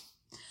anymore."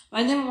 But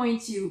I never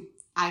wanted to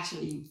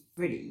actually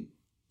really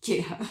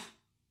kill her.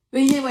 But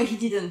anyway, he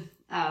didn't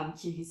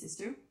kill his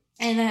sister.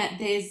 And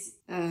there's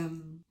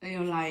a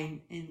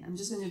line, and I'm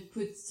just going to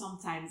put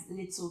sometimes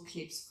little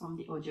clips from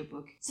the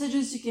audiobook. So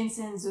just you can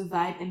sense the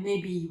vibe, and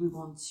maybe we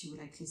want to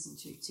like listen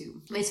to it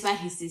too. But it's about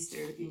his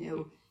sister, you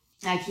know.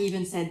 Like he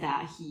even said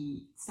that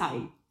he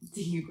started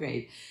digging a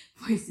grave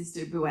for his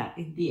sister, but well,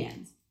 in the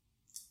end,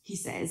 he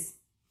says,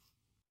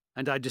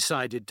 And I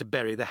decided to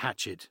bury the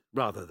hatchet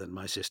rather than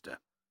my sister.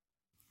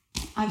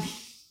 I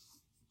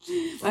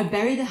mean, well,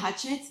 bury the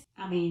hatchet.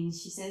 I mean,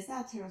 she says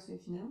that, Taylor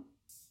Swift, you know.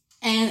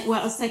 And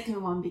well, a second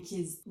one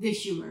because the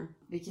humor,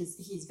 because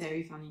he's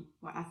very funny.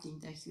 Well, I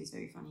think that he is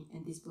very funny,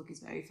 and this book is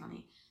very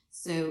funny.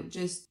 So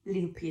just a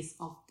little piece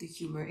of the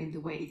humor in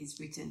the way it is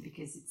written,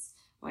 because it's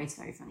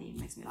very funny.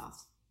 It makes me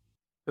laugh.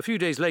 A few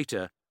days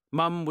later,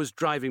 Mum was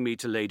driving me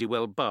to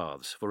Ladywell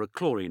Baths for a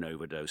chlorine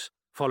overdose,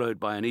 followed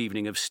by an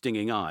evening of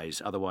stinging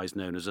eyes, otherwise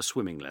known as a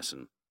swimming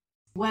lesson.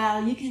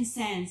 Well, you can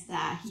sense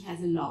that he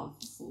has a love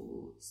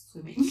for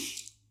swimming.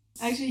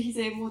 Actually, he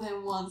said more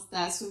than once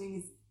that swimming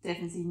is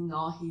definitely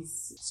not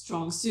his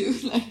strong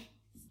suit.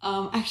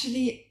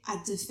 Actually,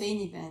 at the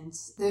Fane event,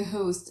 the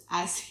host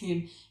asked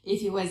him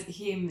if it was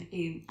him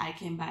in I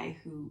Can Buy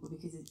Who,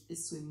 because it's a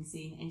swimming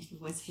scene, and if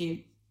it was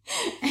him.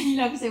 And he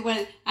laughed and said,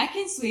 "Well, I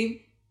can swim,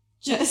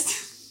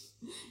 just,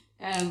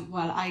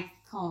 I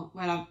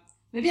can't,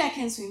 maybe I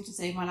can swim to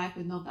save my life,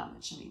 but not that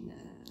much. I mean,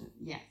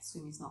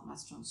 swimming is not my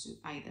strong suit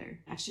either."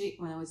 Actually,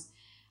 when I was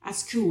at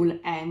school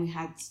and we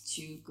had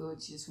to go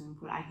to the swimming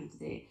pool, I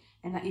hated it.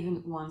 And I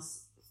even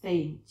once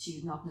feigned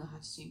to not know how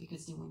to swim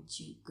because I didn't want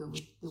to go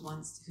with the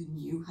ones who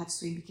knew how to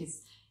swim,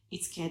 because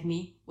it scared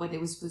me what they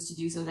were supposed to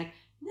do. So I was like,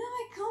 "No,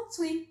 I can't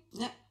swim.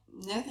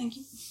 No, thank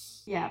you."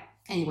 Yeah,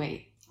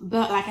 anyway.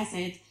 But like I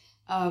said,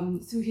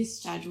 through his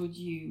childhood,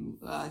 you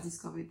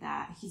discovered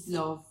that his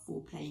love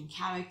for playing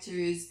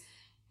characters,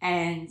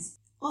 and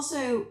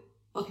also,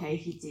 okay,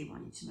 he did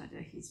want to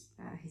murder his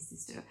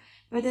sister,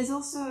 but there's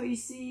also, you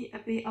see, a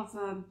bit of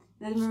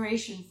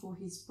admiration for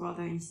his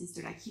brother and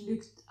sister. Like he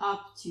looked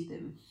up to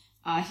them.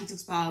 He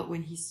talks about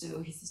when he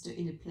saw his sister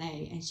in a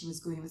play and she was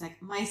going, he was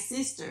like, "My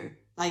sister,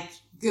 like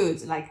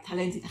good, like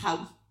talented,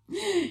 how?"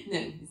 No,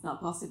 it's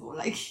not possible.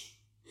 Like,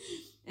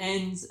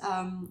 and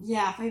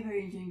I find it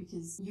very interesting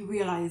because you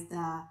realize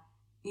that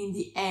in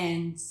the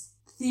end,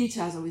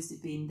 theatre has always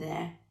been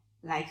there,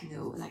 like, you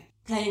know, like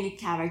playing a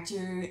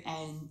character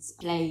and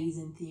plays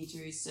and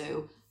theatre.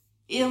 So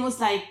it almost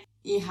like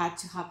it had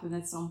to happen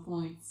at some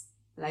point.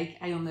 Like,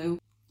 I don't know.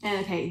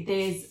 And okay,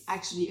 there's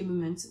actually a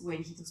moment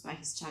when he talks about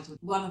his childhood.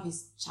 One of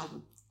his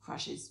childhood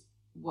crushes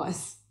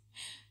was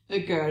a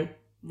girl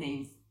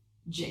named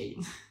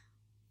Jane.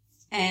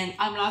 And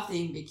I'm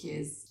laughing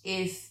because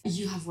if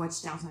you have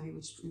watched Downton Abbey,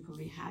 which you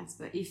probably had,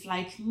 but if,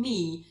 like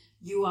me,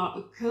 you are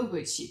a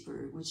cowboy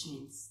shipper, which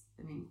means,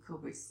 I mean,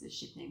 cowboy's the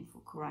ship name for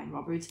Cora and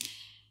Robert,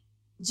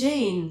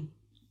 Jane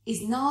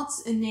is not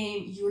a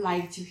name you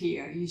like to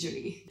hear,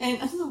 usually. And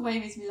I don't know why it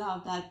makes me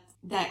laugh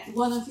that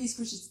one of his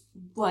crushes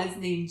was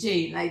named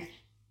Jane, like,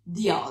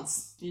 the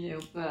odds, you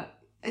know, but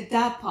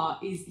that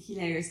part is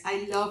hilarious.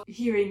 I love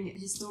hearing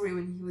his story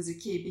when he was a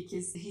kid,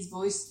 because his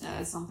voice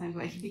sometimes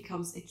where he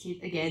becomes a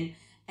kid again,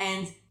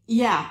 and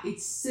yeah,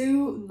 it's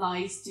so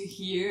nice to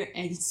hear,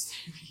 and it's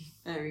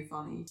very, very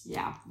funny.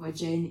 Yeah, where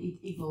Jane,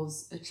 it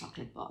involves a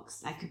chocolate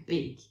box, like a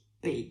big,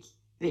 big,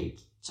 big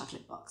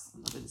chocolate box.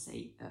 I'm not going to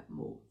say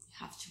more, you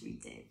have to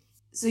read it.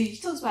 So he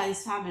talks about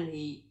his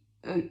family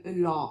a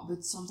lot,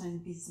 but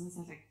sometimes pieces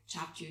have like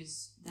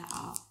chapters that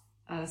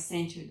are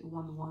centered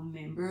on one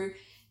member.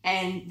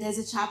 And there's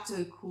a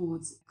chapter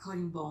called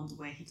Colin Bond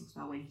where he talks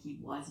about when he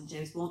was in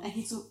James Bond, and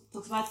he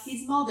talks about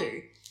his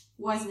mother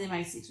who was in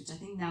MI6, which I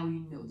think now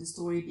you know the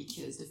story,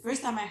 because the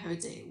first time I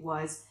heard it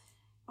was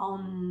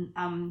on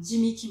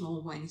Jimmy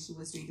Kimmel when he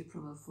was doing the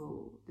promo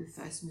for the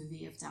first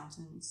movie of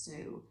Downton, so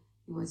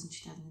it was in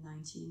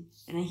 2019,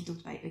 and then he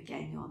talked about it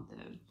again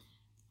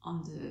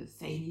on the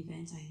Fane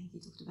event. I think he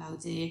talked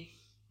about it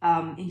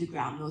in the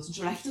ground notes, and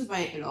so like he talked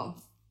about it a lot.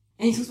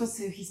 And he talks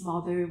about his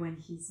mother when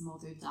his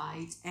mother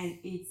died, and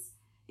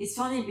it's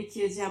funny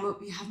because you have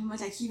a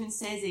moment like he even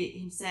says it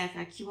himself,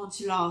 like you want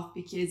to laugh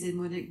because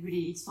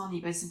it's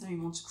funny, but sometimes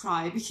you want to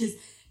cry because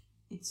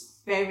it's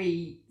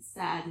very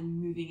sad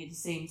and moving at the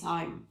same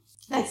time.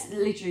 That's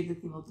literally the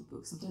theme of the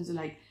book. Sometimes you're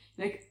like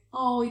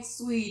oh, it's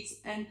sweet,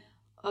 and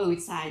oh,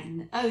 it's sad,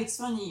 and oh, it's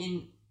funny,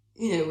 and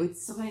you know,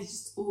 it's sometimes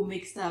just all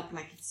mixed up.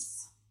 Like,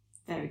 it's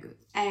very good.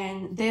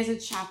 And there's a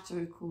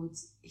chapter called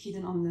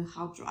Hidden on the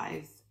Hard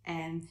Drive,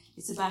 and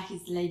it's about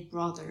his late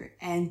brother,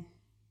 and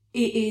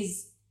it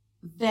is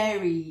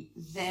very,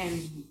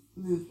 very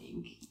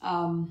moving.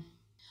 I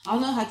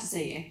don't know how to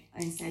say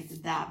it instead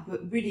of that,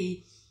 but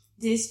really,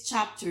 this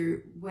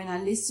chapter, when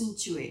I listened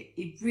to it,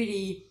 it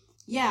really,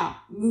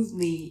 moved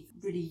me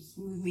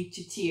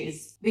to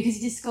tears, because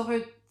he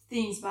discovered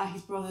things about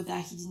his brother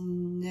that he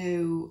didn't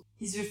know.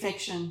 His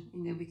reflection,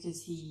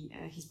 because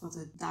his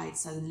brother died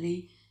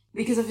suddenly.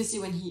 Because obviously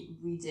when he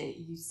reads it,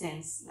 you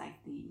sense like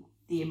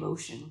the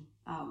emotion,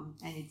 and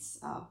it's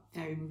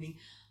very moving.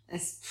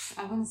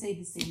 I want to say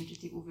the same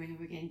adjective over and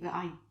over again, but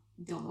I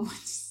don't know what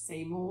to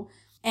say more.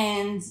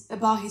 And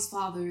about his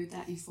father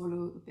that you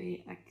follow a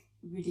bit, like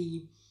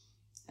really,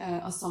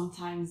 or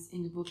sometimes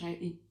in the book,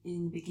 like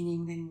in the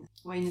beginning, then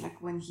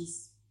when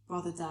his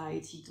brother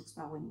died, he talks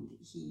about when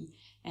he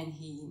and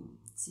his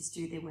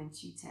sister, they went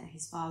to tell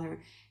his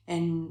father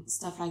and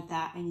stuff like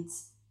that. And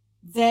it's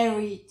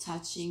very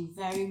touching,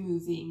 very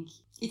moving.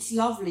 It's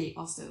lovely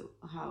also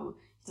how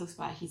he talks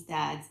about his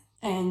dad,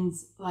 and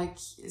like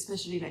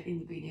especially like in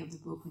the beginning of the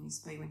book when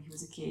he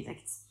was a kid,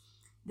 like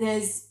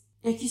there's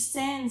like you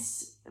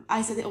sense,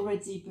 I said it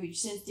already, but you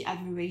sense the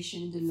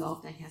admiration and the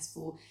love that he has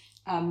for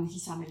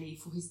his family,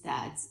 for his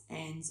dad,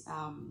 and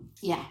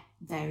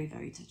very,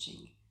 very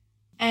touching.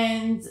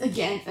 And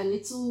again, a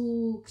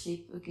little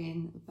clip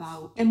again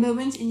about a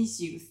moment in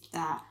his youth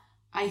that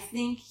I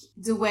think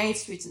the way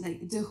it's written,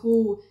 like the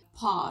whole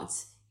part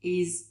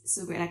is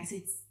so great. Like I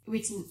said, it's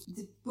written,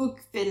 the book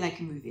felt like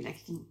a movie, like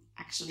you can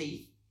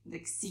actually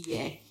like see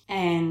it,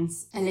 and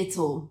a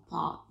little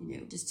part,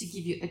 just to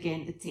give you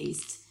again a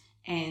taste.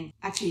 And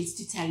actually it's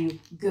to tell you,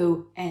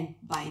 go and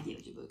buy the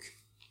audiobook.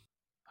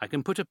 I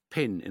can put a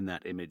pin in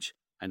that image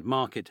and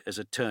mark it as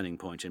a turning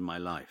point in my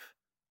life.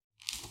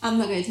 I'm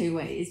not going to tell you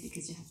what it is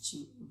because you have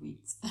to read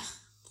the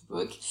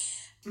book.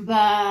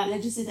 But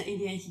let's just say that in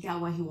the end he got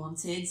what he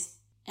wanted.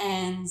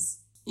 And,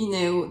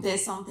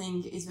 there's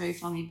something, it's very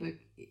funny, but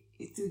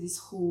through this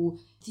whole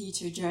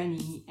theatre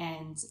journey,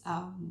 and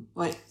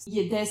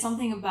there's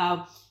something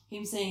about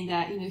him saying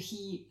that,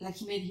 he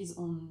made his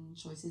own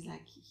choices,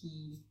 like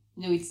he,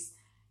 it's,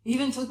 he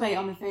even talked about it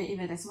on the fair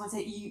event, like someone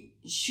said, you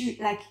should,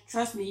 like,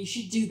 trust me, you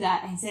should do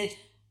that, and he said,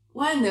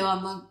 well, no,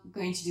 I'm not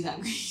going to do that,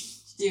 I'm going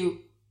to do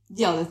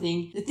the other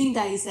thing. The thing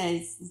that he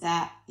says is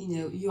that,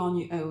 you're on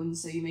your own,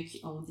 so you make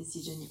your own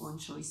decision, your own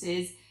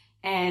choices.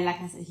 And like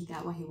I said, he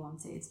got what he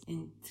wanted.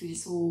 And through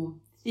this whole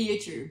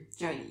theatre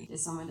journey,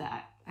 there's someone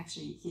that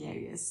actually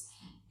hilarious.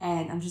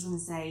 And I'm just going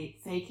to say,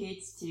 fake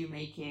it till you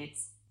make it,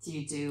 till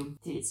you do,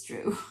 till it's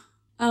true.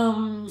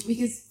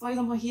 Because, for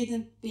example, he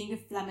ended up being a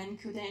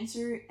flamenco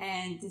dancer,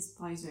 and this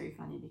part is very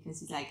funny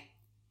because he's like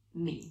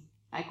me.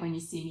 Like when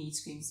you see me, he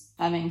screams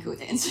flamenco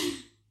dancer.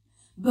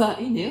 But,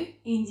 in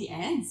the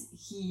end,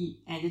 he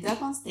ended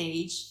up on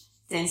stage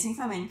dancing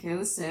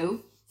flamenco,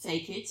 so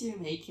fake it till you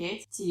make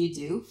it, till you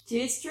do,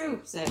 till it's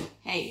true. So,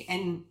 hey,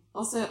 and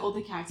also all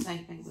the characters I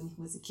think when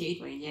he was a kid,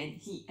 where in the end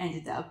he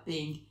ended up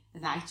being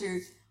an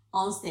actor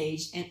on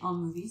stage and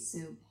on movies. So,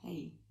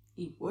 hey,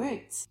 it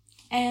worked.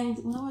 And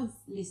when I was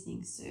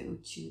listening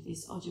to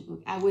this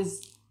audiobook,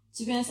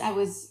 to be honest, I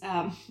was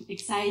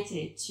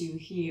excited to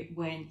hear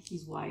when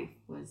his wife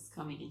was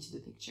coming into the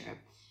picture.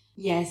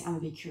 Yes, I'm a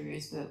bit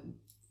curious, but,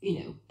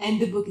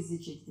 and the book is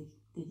legitimately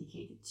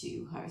dedicated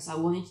to her, so I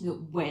wanted to know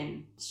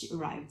when she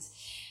arrived.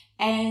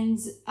 And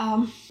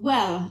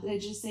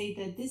let's just say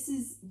that this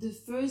is the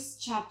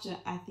first chapter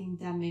I think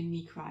that made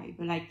me cry,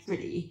 but like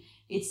really,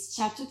 it's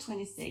chapter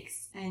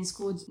 26 and it's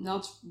called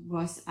Not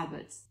Ross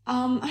Abbott.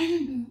 I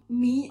remember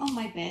me on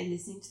my bed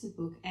listening to the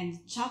book, and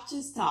the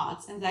chapter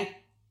starts and like,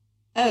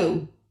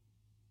 oh,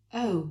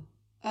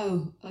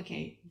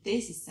 okay,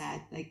 this is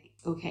sad, like,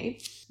 okay.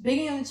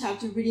 Beginning of the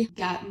chapter really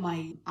got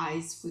my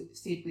eyes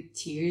filled with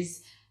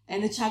tears.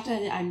 And the chapter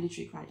ended, I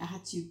literally cried. I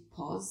had to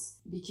pause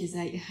because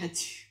I had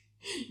to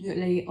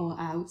lay it all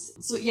out.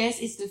 So yes,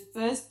 it's the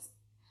first,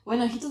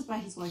 he talked about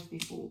his wife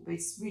before, but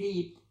it's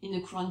really in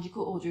a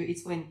chronological order.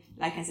 It's when,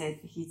 like I said,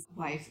 his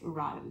wife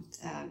arrived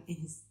in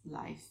his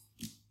life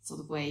sort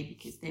of way,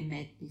 because they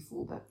met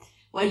before. But,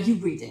 well, you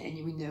read it and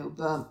you will know.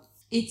 But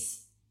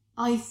it's,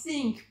 I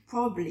think,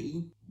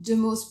 probably the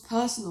most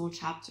personal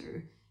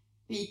chapter,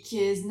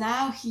 because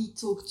now he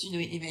talked, in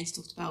events,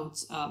 he talked about,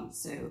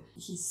 so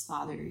his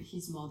father,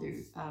 his mother,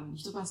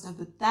 he talked about stuff,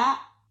 but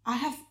that, I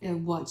have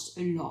watched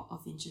a lot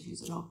of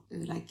interviews, a lot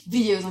of like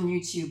videos on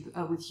YouTube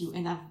with Hugh,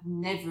 and I've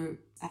never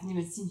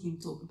seen him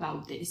talk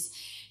about this.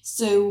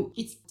 So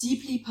it's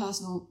deeply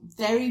personal,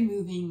 very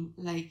moving,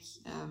 like,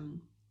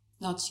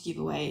 not to give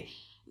away,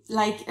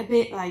 like a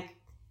bit like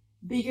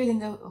bigger than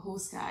the whole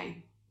sky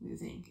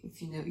moving,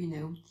 if you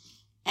know.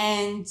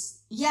 And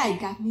yeah,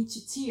 it got me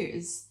to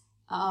tears.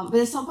 But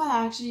there's some part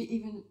that are actually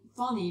even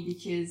funny,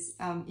 because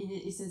in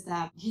it says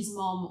that his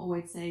mom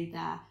always say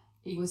that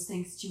it was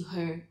thanks to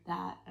her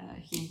that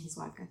he and his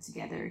wife got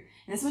together. And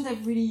that's one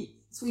that's really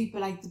sweet,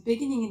 but like the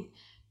beginning,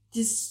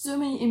 there's so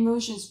many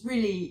emotions,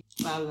 really,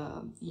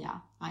 I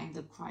end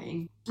up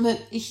crying. But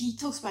he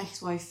talks about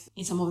his wife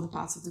in some of the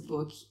parts of the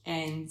book,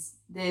 and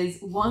there's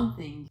one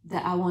thing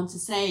that I want to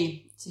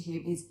say to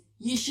him is,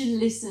 you should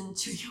listen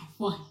to your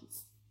wife.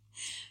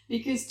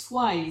 because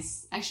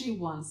twice, actually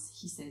once,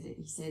 he says it.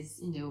 He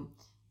says,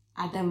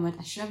 at that moment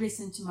I should have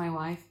listened to my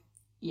wife.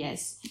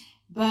 Yes.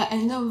 But at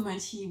another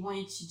moment, he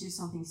wanted to do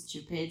something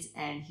stupid,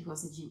 and he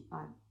was like,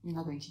 you're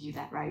not going to do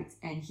that, right?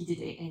 And he did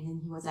it, and then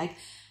he was like,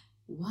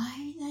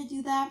 why did I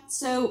do that?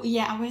 So,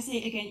 yeah, I'm going to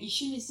say again, you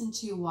should listen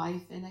to your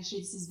wife, and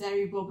actually this is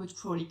very Robert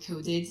Crowley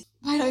coded.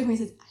 By the way, when he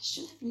says, I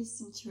should have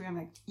listened to her, I'm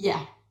like,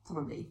 yeah,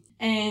 probably.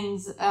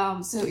 And,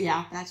 so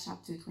yeah, that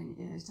chapter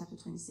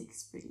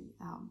 26, pretty,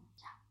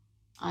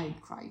 I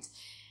cried.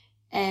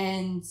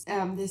 And,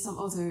 there's some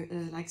other,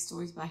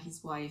 stories about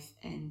his wife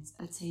and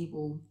a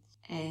table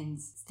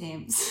and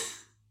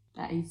stamps.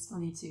 That is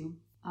funny too.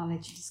 I'll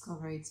let you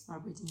discover it by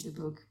reading the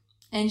book.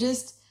 And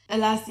just a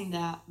last thing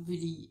that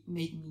really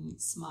made me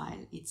smile,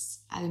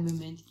 it's at a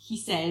moment he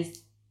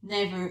says,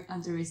 never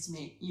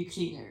underestimate your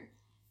cleaner.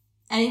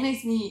 And it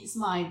makes me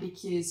smile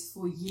because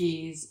for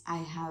years I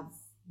have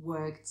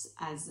worked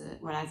as a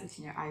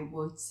cleaner. I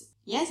worked,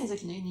 yes, as a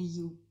cleaner in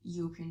the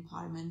European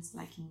Parliament,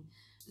 like in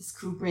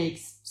school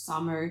breaks,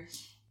 summer.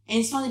 And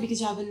it's funny because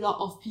you have a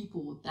lot of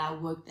people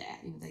that work there,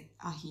 that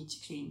are here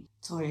to clean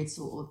toilets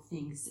or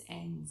things,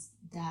 and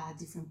there are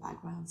different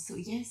backgrounds. So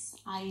yes,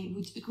 I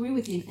would agree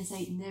with him and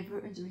say never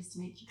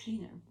underestimate your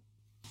cleaner.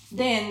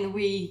 Then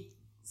we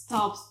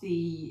stopped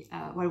we're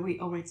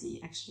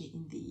already actually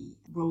in the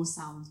raw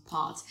sound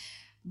part,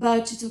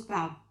 but to talk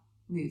about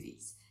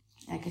movies.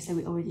 Like I said,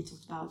 we already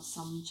talked about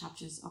some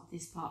chapters of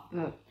this part,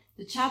 but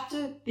the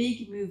chapter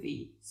Big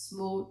Movie,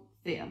 Small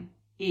Film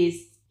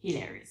is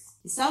hilarious.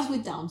 It starts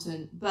with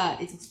Downton, but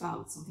it talks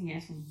about something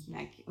else when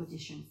he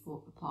auditioned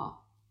for a part.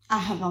 I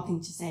have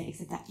nothing to say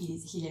except that it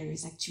is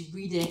hilarious. To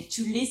read it,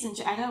 to listen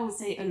to, I know I would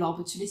say a lot,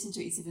 but to listen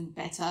to it's even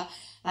better.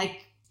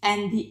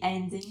 And the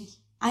ending.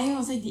 I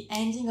would say the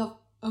ending of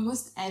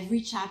almost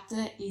every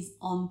chapter is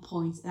on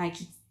point.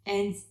 It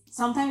ends,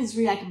 sometimes it's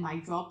really like a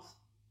mic drop,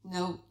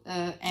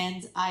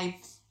 and I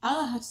don't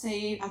know how to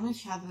say it. I don't know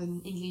if you have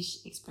an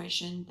English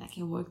expression that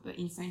can work, but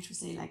in French we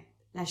say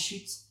la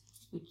chute,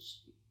 which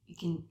you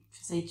can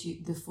say to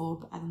the fall,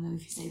 but I don't know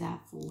if you say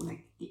that for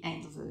the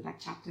end of the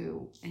chapter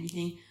or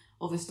anything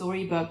of a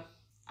story. But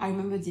I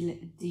remember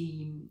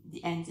the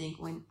ending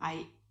when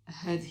I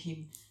heard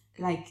him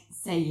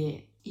say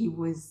it. It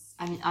was,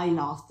 I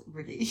laughed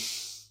really.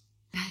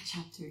 That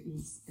chapter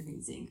is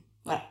amazing.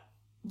 Well,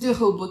 the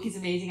whole book is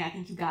amazing. I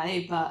think you got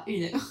it, but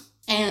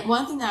And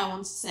one thing that I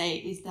want to say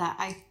is that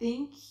I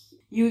think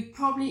you would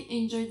probably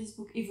enjoy this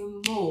book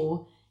even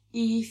more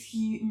if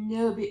you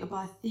know a bit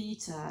about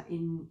theatre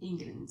in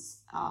England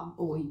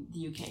or in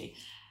the UK.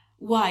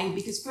 Why?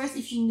 Because first,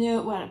 if you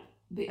know a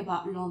bit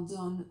about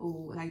London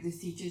or the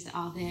theatres that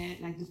are there,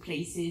 the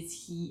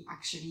places he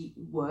actually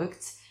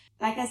worked.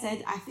 Like I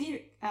said, I feel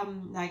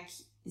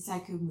it's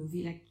like a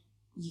movie,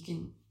 you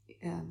can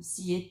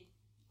see it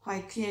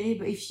quite clearly.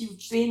 But if you've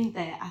been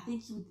there, I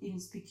think he would even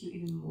speak to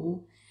you even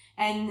more.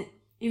 And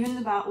even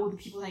about all the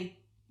people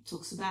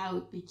talks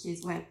about,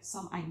 because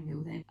some I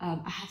know them.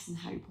 I have seen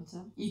Harry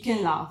Potter. You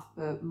can laugh,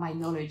 but my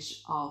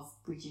knowledge of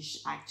British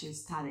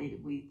actors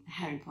started with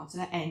Harry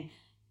Potter, and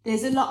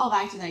there's a lot of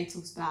actors that he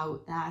talks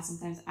about that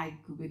sometimes I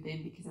Google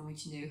them because I want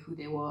to know who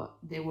they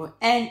were,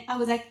 and I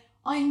was like,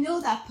 I know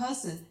that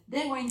person.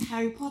 They were in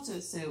Harry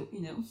Potter, so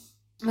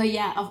But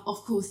yeah,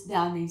 of course there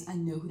are names I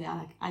know who they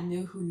are. I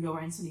know who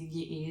Laurence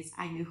Olivier is.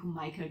 I know who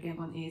Michael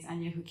Gambon is. I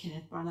know who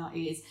Kenneth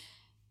Branagh is.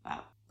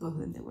 Well, both of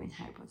them they were in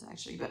Harry Potter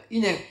actually, but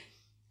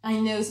I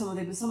know some of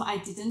them, but some I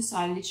didn't, so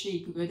I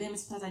literally Googled them.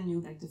 Sometimes I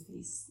knew the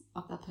face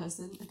of that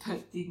person,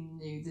 but didn't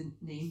know the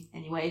name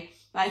anyway.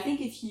 But I think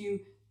if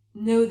you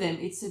know them,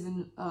 it's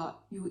even,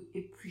 you would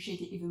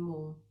appreciate it even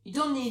more. You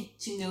don't need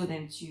to know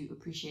them to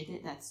appreciate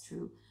it, that's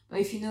true. But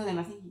if you know them,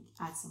 I think it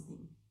adds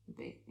something a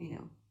bit,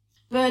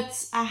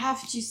 But I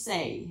have to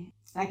say,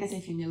 like I said,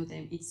 if you know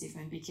them, it's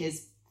different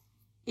because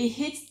it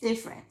hits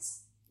different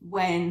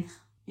when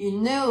you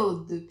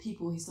know the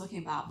people he's talking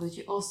about, but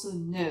you also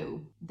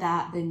know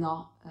that they're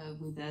not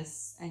with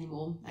us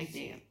anymore.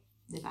 They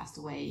passed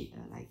away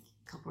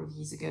a couple of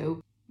years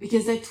ago.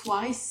 Because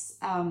twice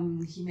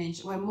he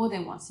mentioned, more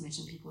than once he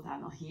mentioned people that are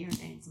not here,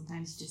 and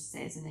sometimes he just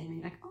says a name and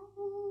you're like,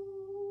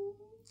 oh.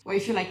 Well,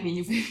 if you're like me,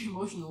 you're very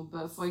emotional.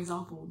 But for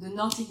example, the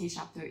Notting Hill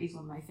chapter is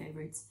one of my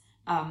favorites.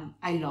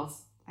 I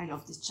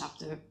love this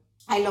chapter.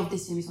 I love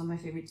this film. It's one of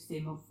my favorite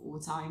films of all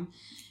time.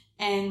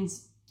 And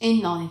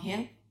in Notting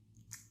Hill,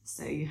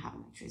 so you have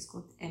an actress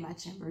called Emma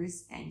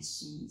Chambers, and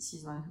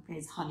she's one who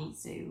plays Honey,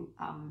 so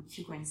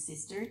Hugh Grant's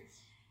sister.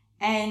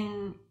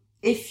 And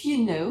if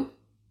you know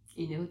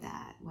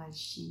that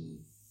she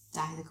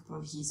died a couple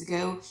of years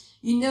ago,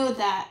 you know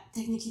that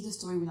technically the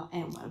story will not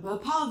end well. But a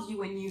part of you,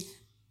 when you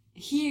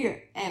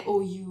hear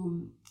or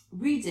you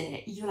read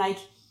it, you're like,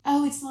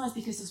 oh, it's nice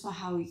because it's about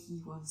how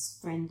he was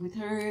friends with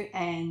her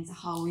and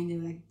how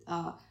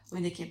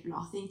when they kept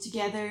laughing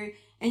together,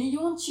 and you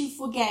don't want to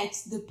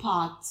forget the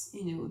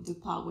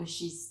part where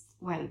she's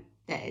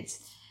dead.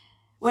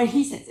 Well,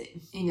 he says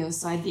it,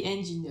 so at the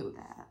end you know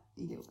that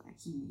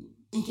he,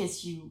 in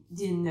case you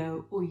didn't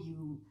know or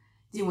you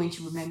didn't want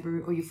to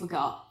remember or you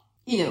forgot,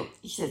 you know,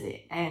 he says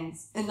it. And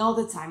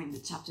another time in the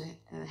chapter,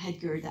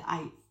 Edgar, that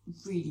I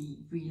really,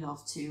 really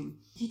love too,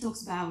 he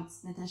talks about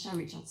Natasha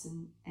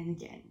Richardson, and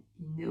again,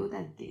 you know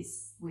that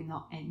this will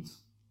not end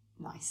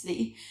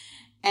nicely.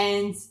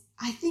 And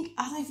I think,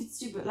 I don't know if it's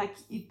true, but like,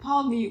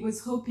 part of me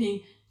was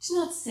hoping to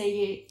not say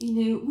it, you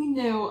know, we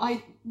know,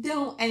 I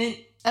don't, and then,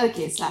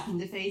 okay, slap in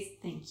the face,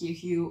 thank you,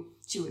 Hugh,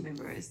 to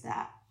remember us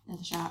that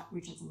Natasha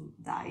Richardson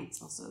died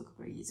also a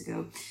couple of years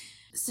ago.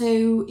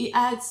 So it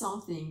adds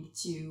something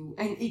to,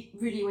 and it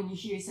really, when you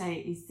hear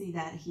say, you see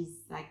that he's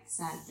like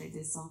sad that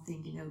there's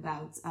something, you know,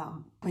 about,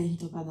 when he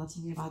talked about not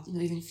thinking about, you know,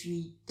 even if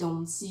we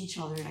don't see each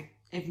other like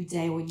every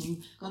day, when you're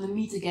gonna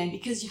meet again,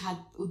 because you had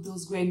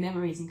those great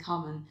memories in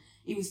common,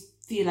 it would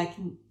feel like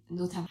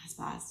no time has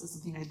passed or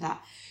something like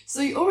that.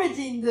 So you're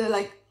already in the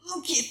like,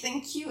 okay,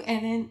 thank you,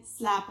 and then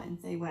slap and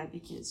say, well,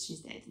 because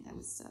she's dead, and that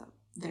was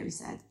very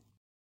sad.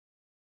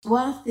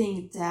 One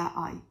thing that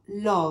I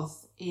love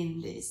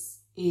in this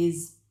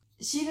is,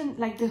 she even,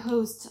 like the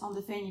host on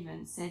the fan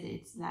event said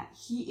it, that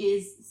he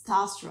is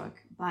starstruck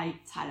by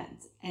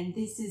talent. And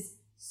this is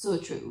so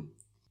true.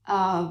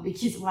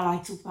 Because, well, I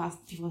talk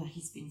about people that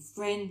he's been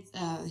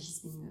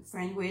a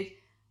friend with,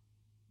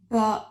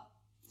 but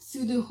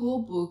through the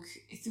whole book,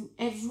 through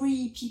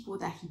every people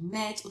that he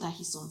met or that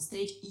he saw on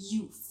stage,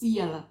 you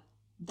feel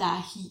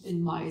that he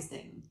admires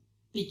them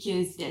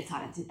because they're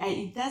talented. And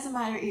it doesn't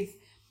matter if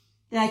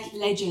they're like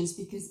legends,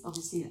 because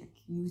obviously, like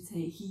you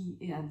say,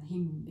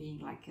 him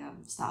being like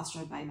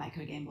starstruck by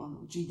Michael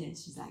Gambon or Judy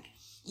Dench, she's like,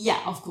 yeah,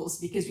 of course,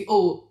 because we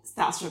all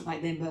starstruck by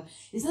them, but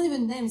it's not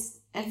even them, it's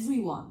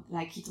everyone.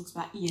 Like he talks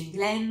about Ian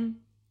Glenn,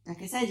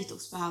 like I said, he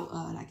talks about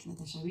like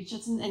Natasha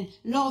Richardson and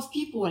a lot of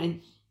people, and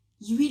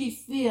you really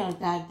feel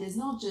that there's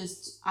not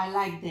just, I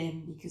like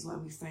them because we're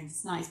friends,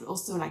 it's nice, but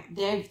also like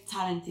they're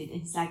talented,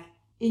 and it's like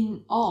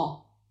in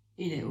awe,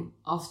 you know,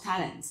 of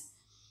talent.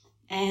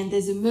 And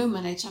there's a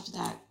moment, a chapter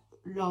that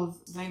I love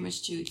very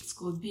much too, it's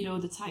called Below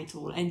the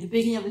Title, and the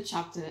beginning of the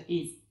chapter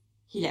is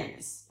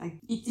hilarious. Like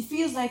it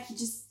feels like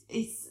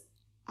it's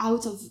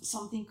out of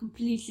something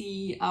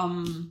completely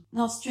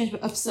not strange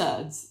but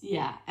absurd,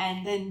 yeah.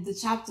 And then the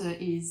chapter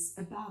is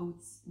about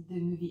the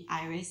movie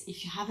Iris.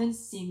 If you haven't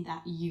seen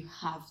that, you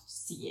have to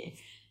see it.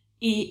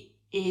 It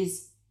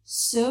is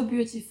so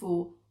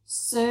beautiful,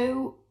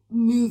 so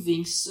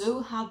moving,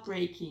 so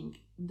heartbreaking.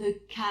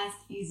 The cast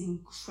is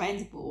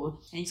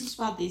incredible, and it talks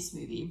about this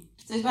movie.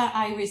 So it's about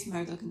Iris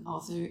Murdoch, an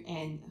author,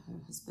 and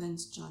her husband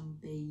John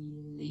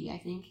Bailey, I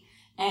think,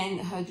 and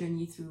her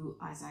journey through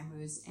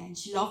Alzheimer's. And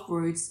she loved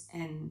words,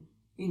 and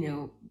you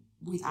know,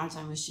 with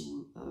Alzheimer's, she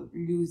will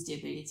lose the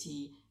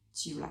ability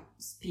to like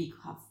speak,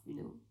 have, you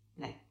know,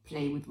 like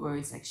play with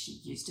words like she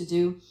used to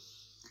do.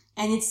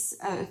 And it's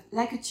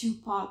like a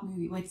two-part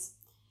movie where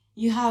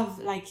you have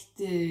like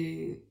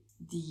the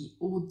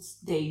old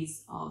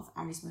days of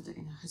Iris Murdoch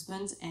and her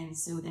husband, and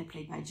so they're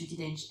played by Judi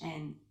Dench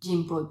and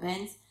Jim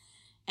Broadbent.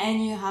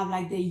 And you have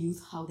like their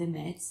youth, how they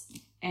met,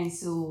 and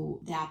so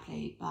they are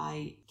played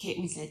by Kate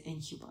Winslet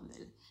and Hugh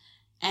Bonneville.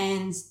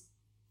 And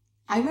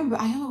I remember,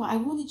 I don't know, I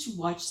wanted to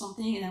watch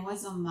something, and I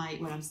was on my,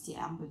 well,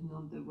 I'm putting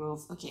on the row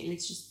of, okay,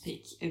 let's just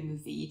pick a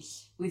movie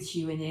with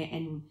Hugh in it,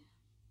 and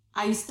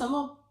I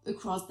stumbled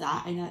across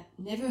that, and I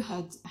never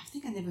heard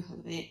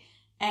of it.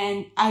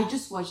 And I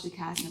just watched the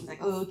cast, and I was like,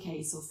 oh,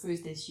 okay, so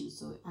first there's Hugh,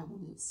 so I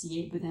wanted to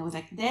see it. But then I was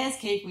like, there's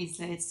Kate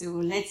Winslet, so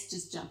let's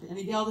just jump in. I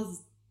mean, the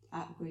others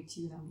are great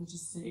too, I'm going to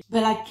say.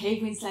 But like,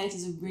 Kate Winslet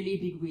is a really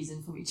big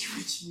reason for me to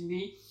watch the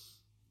movie.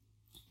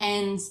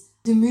 And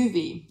the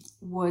movie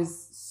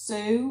was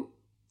so,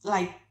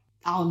 like,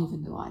 I don't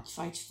even know, I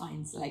tried to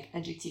find like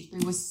adjectives,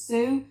 but it was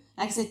so,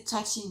 like I said,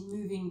 touching,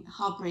 moving,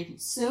 heartbreaking,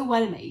 so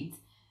well made,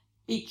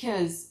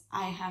 because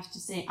I have to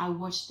say, I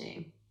watched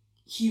it.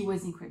 Hugh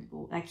was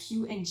incredible. Like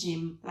Hugh and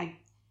Jim, like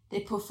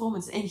their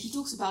performance, and he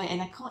talks about it,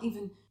 and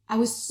I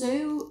was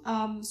so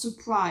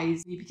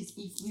surprised because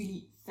it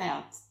really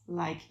felt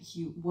like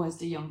Hugh was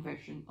the young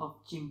version of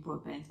Jim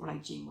Broadbent, or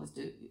like Jim was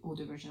the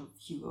older version of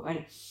Hugh.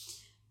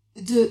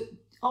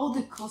 All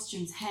the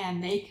costumes, hair,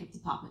 makeup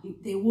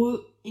department, they were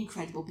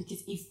incredible,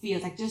 because it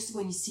feels like, just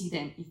when you see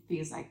them, it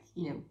feels like,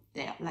 you know,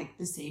 they're like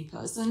the same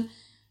person.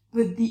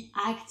 But the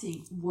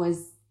acting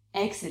was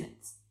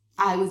excellent.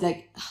 I was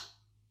like, ugh.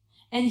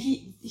 And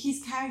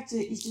his character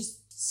is just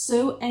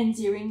so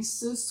endearing,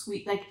 so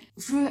sweet. Like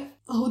through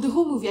the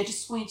whole movie, I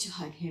just wanted to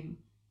hug him,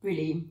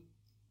 really.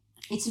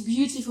 It's a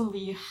beautiful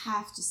movie, you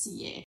have to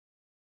see it.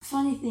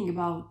 Funny thing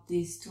about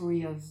this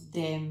story of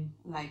them,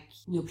 like,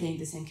 you know, playing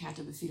the same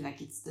character but feel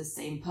like it's the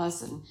same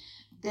person.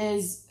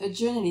 There's a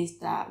journalist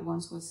that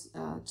once was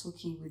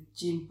talking with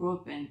Jim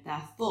Broadbent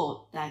that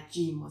thought that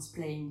Jim was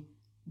playing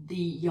the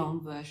young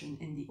version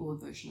and the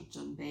old version of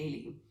John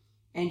Bailey.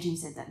 And Jim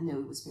said that no,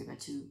 it was played by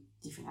two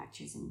different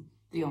actors, and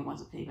the young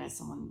ones were played by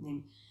someone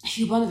named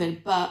Hugh Bonneville.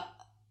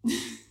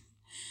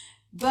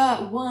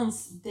 But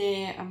once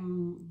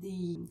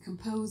the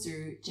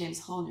composer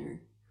James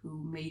Horner,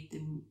 who made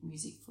the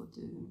music for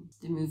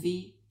the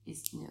movie,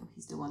 he's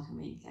the one who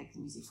made like the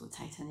music for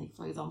Titanic,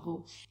 for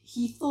example.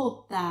 He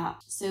thought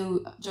that,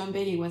 so John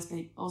Bailey was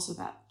played also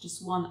about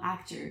just one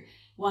actor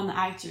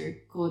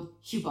called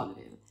Hugh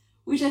Bonneville,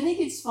 which I think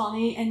is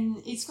funny,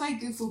 and it's quite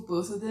good for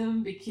both of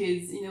them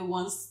because,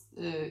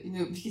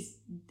 because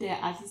there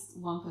at least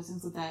one person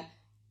thought that,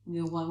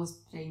 one was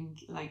playing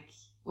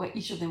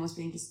each of them was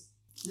playing just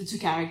the two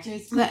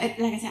characters. But like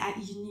I said,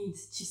 you need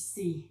to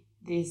see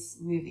this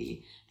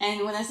movie.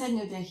 And when I said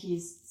that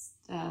he's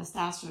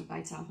starstruck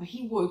by talent, but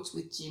he worked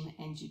with Jim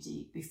and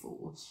Judy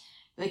before.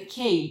 But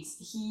Kate,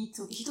 he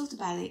talked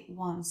about it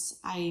once.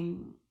 I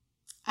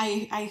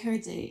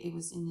heard it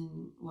was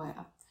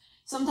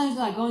sometimes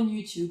I go on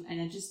YouTube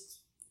and I just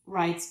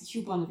write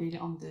Hugh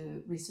Bonneville on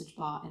the research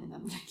bar, and then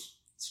I'm like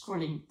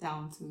scrolling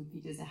down through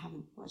videos I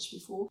haven't watched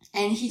before.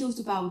 And he talked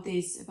about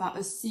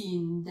a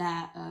scene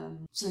that,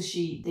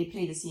 they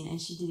played a scene and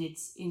she did it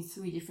in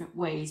 3 different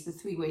ways, but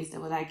 3 ways that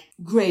were like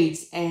great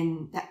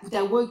and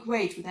that were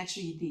great with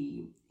actually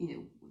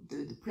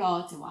the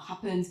plot and what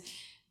happened.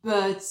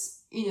 But,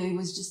 it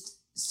was just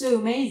so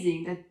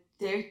amazing that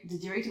the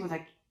director was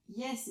like,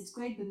 yes, it's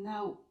great, but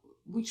now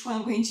which one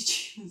I'm going to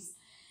choose?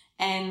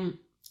 And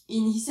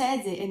he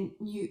said it, and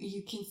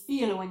you can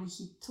feel when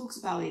he talks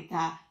about it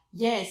that,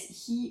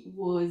 yes, he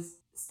was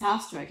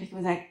starstruck. He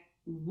was like,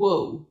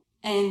 whoa.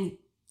 And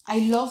I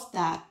love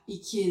that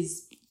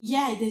because,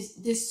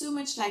 there's so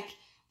much like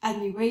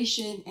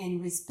admiration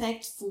and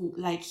respect for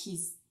like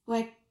his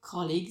work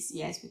colleagues.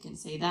 Yes, we can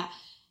say that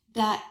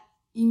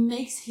it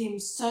makes him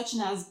such a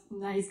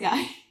nice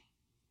guy.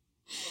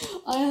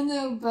 I don't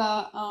know,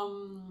 but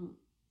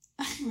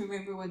I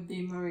remember what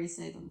Bill Murray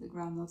said on the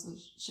Graham Norton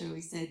show.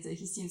 He said that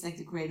he seems like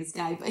the greatest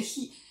guy, but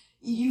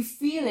you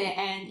feel it,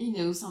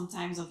 and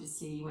sometimes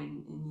obviously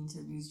when in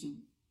interviews you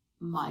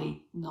might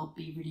not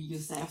be really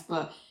yourself,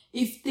 but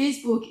if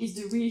this book is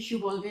the real Hugh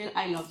Bonneville,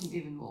 I love him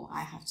even more,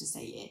 I have to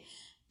say it.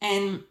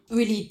 And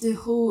really the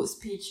whole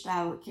speech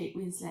about Kate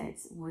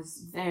Winslet was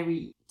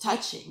very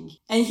touching,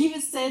 and he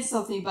even said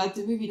something about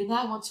the movie that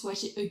I want to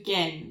watch it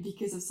again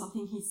because of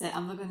something he said.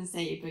 I'm not going to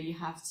say it, but you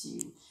have to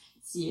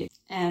see it.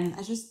 And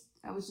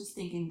I was just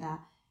thinking that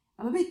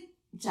I'm a bit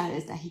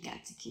jealous that he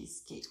got to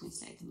kiss Kate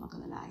Winslet, I'm not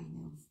gonna lie,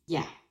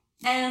 Yeah.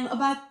 And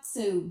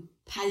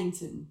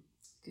Paddington,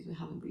 because we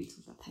haven't really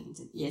talked about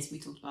Paddington. Yes, we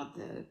talked about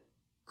the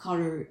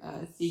color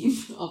theme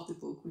of the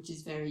book, which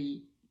is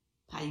very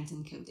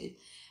Paddington coded.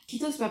 He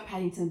talks about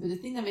Paddington, but the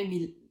thing that made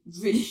me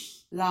really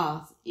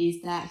laugh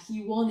is that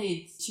he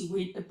wanted to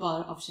win a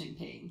bottle of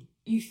champagne.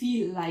 You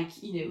feel like,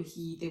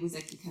 there was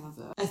like a kind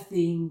of a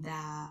thing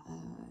that,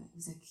 it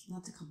was like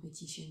not a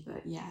competition,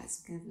 but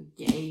it's kind of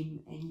a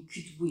game, and you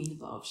could win a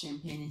bottle of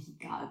champagne, and he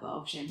got a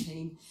bottle of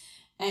champagne.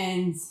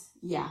 And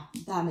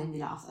that made me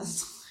laugh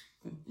as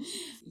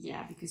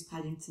well. Because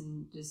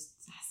Paddington just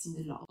has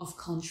seen a lot of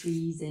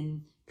countries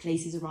and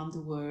places around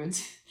the world.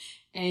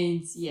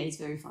 And it's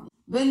very funny.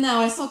 But now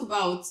let's talk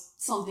about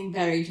something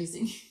very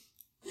interesting.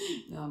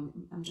 No,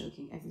 I'm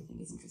joking. Everything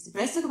is interesting.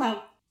 But let's talk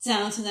about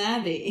Downton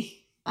Abbey.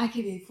 I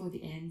keep it for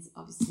the end,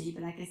 obviously,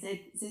 but like I said,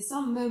 there's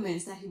some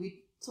moments that he would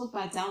talk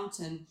about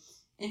Downton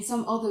in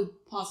some other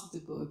parts of the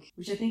book,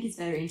 which I think is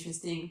very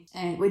interesting.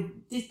 And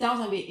with this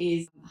Downton Abbey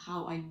is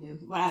how I know him.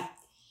 Well,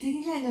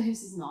 technically I know him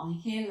since Notting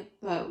Hill,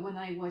 but when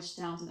I watched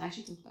Downton, I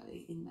actually talked about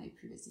it in my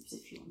previous episode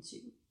if you want to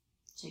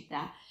check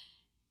that.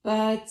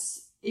 But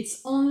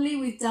it's only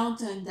with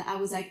Downton that I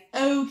was like,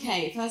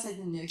 okay, first I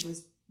didn't know he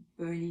was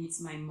Bernie.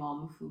 It's my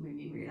mom who made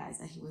me realize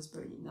that he was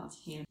Bernie, not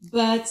him.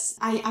 But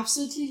I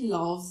absolutely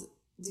love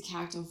the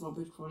character of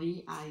Robert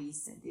Crawley. I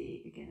said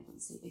it again, I'm going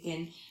to say it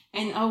again.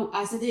 And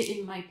I said it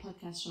in my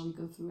podcast, Shall We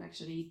Go Through,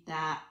 actually,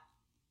 that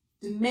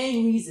the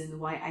main reason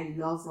why I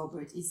love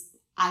Robert is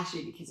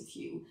actually because of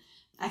Hugh.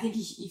 I think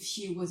if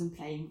Hugh wasn't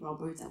playing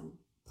Robert, I would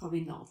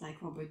probably not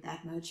like Robert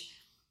that much.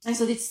 And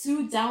so it's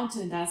through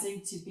Downton that I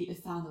think to be a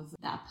fan of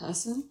that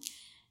person.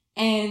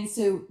 And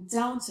so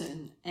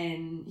Downton,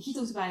 and he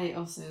talked about it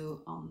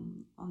also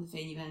on the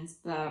Fane events,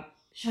 but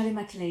Shirley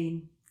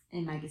MacLaine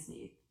and Maggie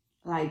Smith,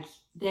 like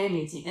their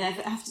meeting. And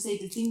I have to say,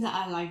 the thing that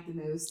I like the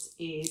most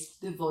is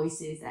the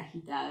voices that he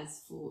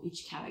does for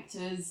each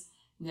characters.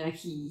 Like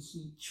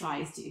he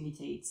tries to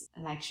imitate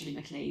like Shirley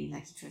MacLaine,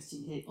 like he tries to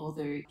imitate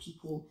other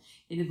people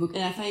in the book.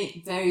 And I find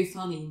it very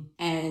funny.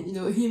 And,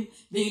 him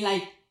being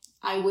like,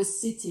 I was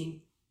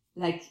sitting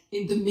like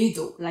in the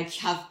middle, like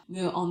you have,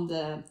 on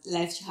the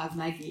left you have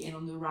Maggie and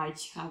on the right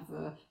you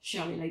have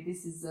Shirley. Like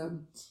this is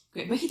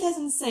great. But he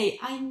doesn't say,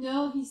 I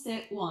know he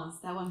said once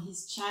that when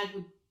his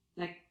childhood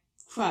like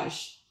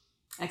crush,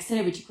 like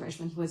celebrity crush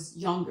when he was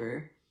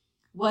younger,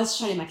 was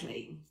Shirley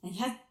MacLaine. And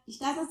he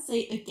doesn't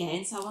say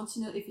again, so I want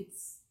to know if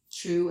it's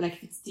true, like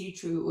if it's still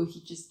true, or if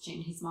he just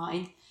changed his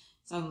mind.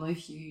 So I don't know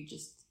if you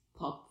just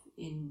pop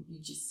and you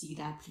just see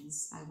that,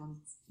 please, I want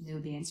to know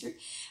the answer.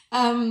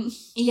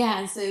 Yeah,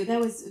 and so that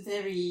was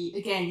very,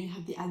 again, you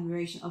have the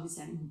admiration,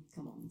 obviously, I mean,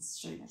 come on, it's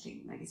showing that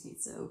thing magazine,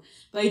 so,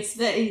 but it's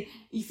very,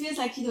 it feels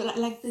like, you know,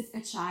 like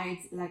a child,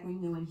 like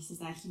when, you know, when he says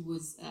that he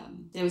was,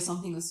 there was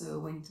something also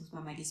when he talks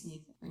about Maggie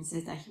Smith, when he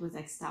says that he was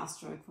like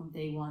starstruck from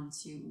day one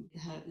to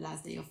her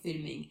last day of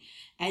filming,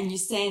 and you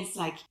sense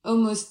like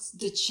almost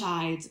the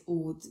child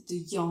or the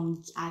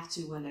young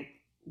actor were like,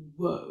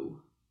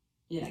 whoa,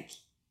 you're like,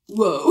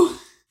 whoa.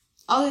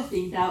 Other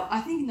thing that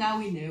I think now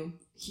we know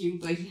Hugh,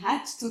 but he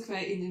had to talk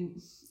about it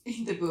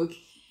in the book,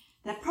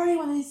 that probably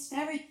one of his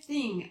favorite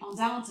thing on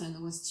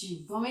Downton was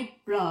to vomit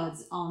blood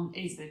on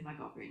Elizabeth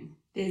McGovern.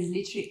 There's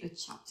literally a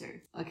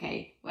chapter,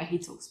 okay, where he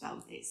talks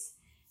about this.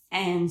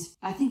 And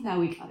I think now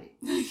we got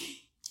it.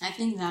 I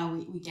think now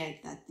we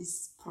get that this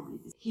is probably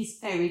his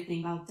favorite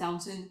thing about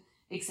Downton,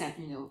 except,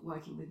 you know,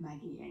 working with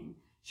Maggie and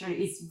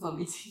Charlie is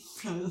vomiting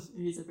blood on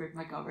Elizabeth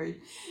McGovern.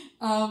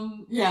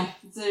 Yeah,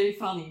 it's very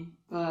funny,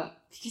 but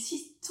because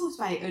he talks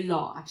about it a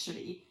lot,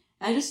 actually.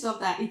 I just love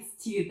that it's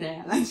still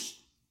there. Like,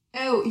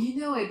 oh, you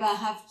know it, but I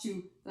have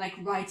to, like,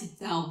 write it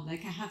down.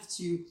 Like, I have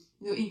to, you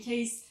know, in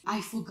case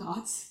I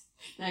forgot,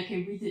 that I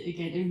can read it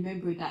again and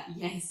remember that,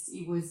 yes,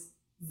 it was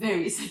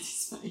very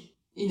satisfying.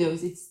 You know,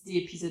 it's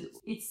the episode,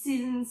 it's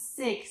season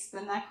 6,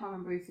 but I can't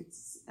remember if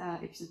it's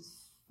episode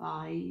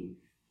 5.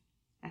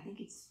 I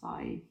think it's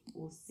 5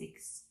 or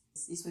 6.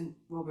 It's when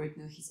Robert,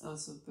 you know, he's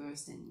also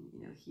burst and,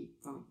 you know, he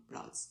vomited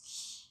blood.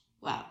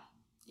 Well,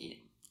 you know,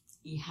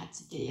 he had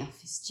to get it off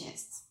his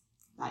chest.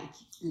 Like,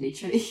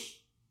 literally.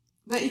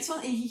 But it's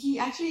funny, he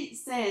actually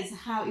says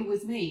how it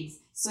was made.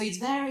 So it's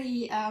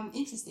very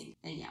interesting.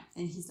 And yeah,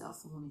 and his love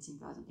for vomiting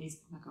blood on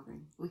Elizabeth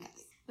McGovern. We got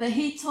it. But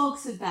he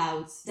talks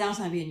about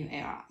Downton Abbey: A New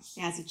Era.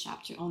 He has a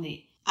chapter on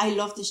it. I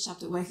love this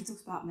chapter where he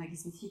talks about Maggie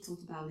Smith. He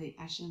talked about it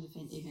actually on the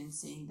fan event,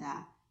 saying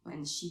that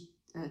when she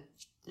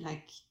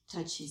like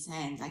touched his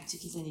hand, like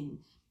took his hand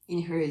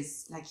in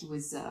hers, like it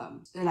was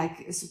like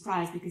a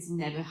surprise because it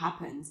never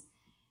happened.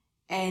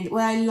 And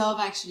what I love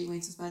actually when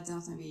he talks about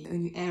Downton Abbey: A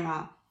New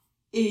Era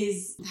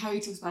is how he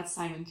talks about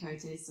Simon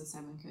Curtis. So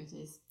Simon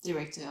Curtis,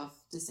 director of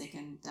the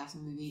second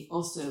Downton movie,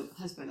 also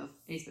husband of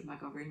Elizabeth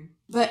McGovern.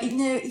 But you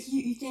know,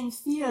 you can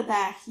feel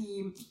that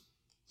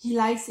he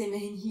likes him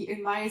and he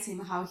admires him,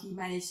 how he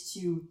managed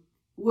to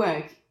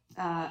work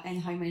and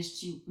how he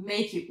managed to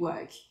make it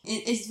work.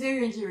 It's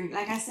very endearing.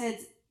 Like I said,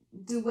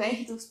 the way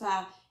he talks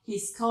about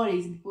his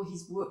colleagues and people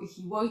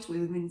he worked with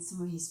and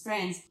some of his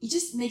friends, it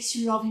just makes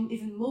you love him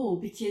even more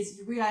because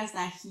you realize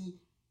that he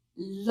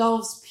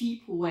loves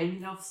people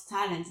and loves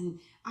talent. And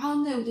I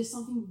don't know, there's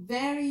something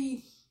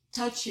very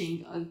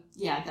touching.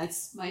 Yeah,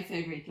 that's my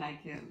favorite. Like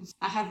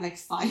I have like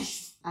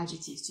 5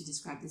 adjectives to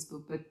describe this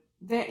book, but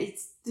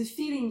it's the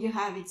feeling you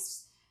have.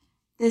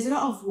 There's a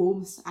lot of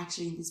warmth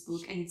actually in this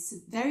book, and it's a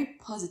very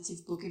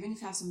positive book. Even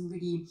if you have some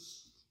really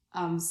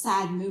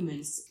sad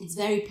moments, it's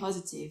very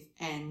positive,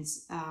 and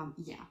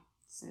yeah,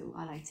 so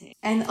I liked it.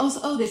 And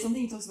also, there's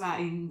something he talks about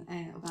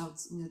about,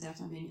 you know,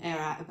 Downton Abbey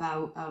era,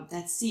 about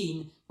that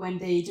scene when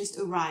they just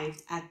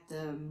arrived at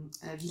the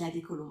Villa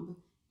des Colombes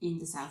in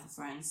the south of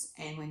France,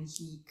 and when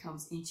he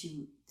comes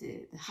into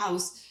the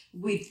house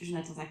with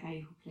Jonathan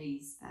Zachary, who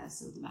plays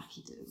the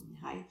Marquis de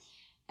Mirail.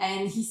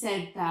 And he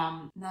said,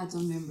 now I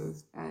don't remember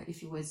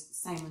if it was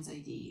Simon's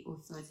idea or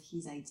if it was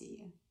his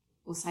idea.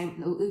 Or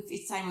if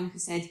it's Simon who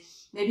said,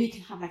 maybe you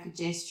can have like a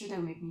gesture that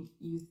would make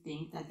you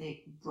think that they're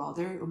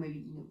brother, or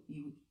maybe, you know,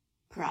 you would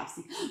perhaps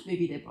think,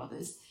 maybe they're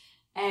brothers.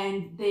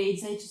 And they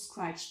decided to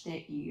scratch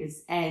their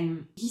ears.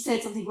 And he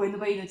said something where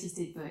nobody noticed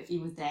it, but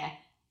it was there.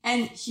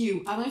 And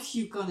Hugh, I don't know if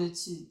you're gonna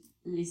to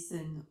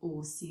listen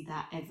or see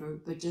that ever,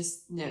 but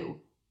just know,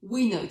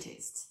 we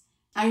noticed.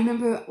 I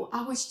remember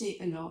I watched it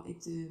a lot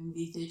at the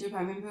movie theater, but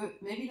I remember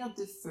maybe not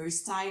the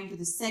first time, but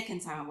the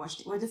second time I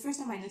watched it. Well, the first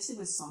time I noticed it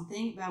was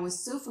something, but I was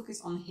so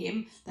focused on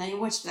him that I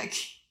watched like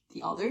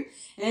the other.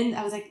 And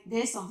I was like,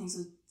 there's something.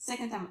 So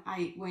second time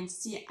I went to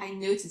see it, I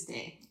noticed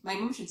it. My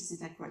mom noticed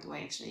it like right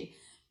away actually.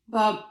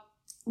 But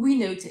we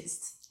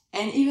noticed.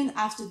 And even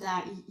after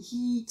that,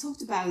 he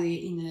talked about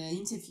it in an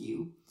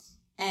interview.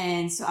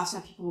 And so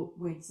after people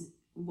went to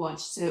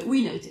watch, so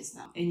we noticed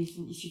now. And if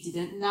you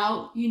didn't,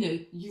 now you know,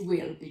 you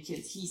will,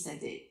 because he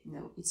said it, you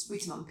know, it's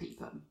written on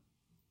paper.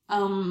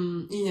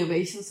 You know, but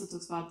he also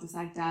talks about the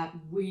fact that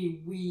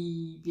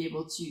we be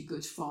able to go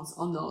to France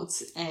or not.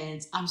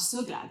 And I'm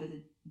so glad that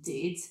it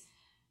did,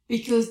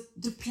 because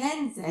the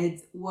plan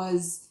Z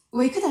was,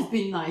 well, it could have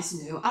been nice,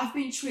 you know. I've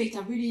been tricked.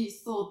 I really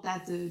thought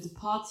that the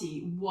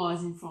party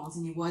was in France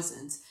and it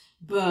wasn't.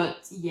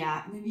 But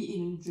yeah, maybe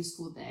even just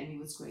for them, it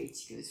was great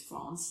to go to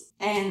France.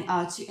 And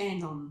to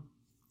end on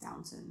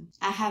Downton,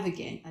 I have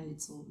again a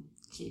little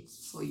clip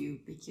for you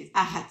because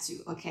I had to,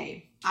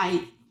 okay?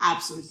 I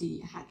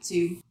absolutely had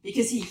to,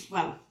 because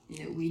well,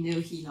 you know, we know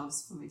he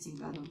loves promoting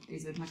blood on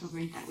Elizabeth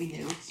McGovern, that we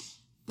know.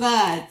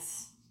 But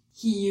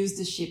he used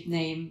the ship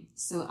name,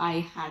 so I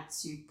had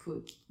to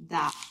put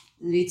that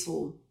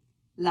little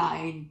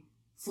line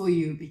for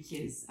you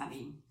because, I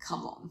mean,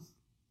 come on.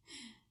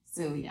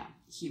 So yeah,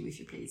 Hugh, if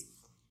you please.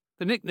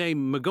 The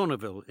nickname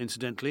McGonneville,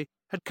 incidentally,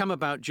 had come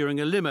about during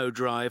a limo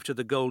drive to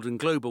the Golden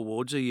Globe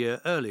Awards a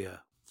year earlier.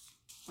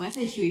 When I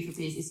say Hugh for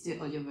please, it's the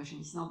audio version,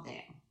 he's not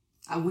there.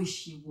 I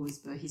wish he was,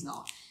 but he's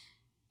not.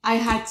 I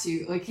had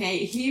to,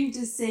 okay? Him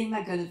just saying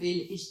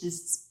McGonneville is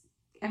just...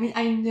 I mean,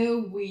 I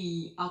know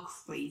we are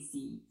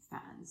crazy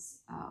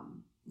fans.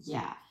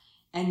 Yeah.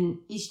 And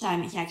each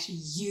time he actually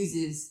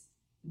uses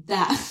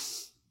that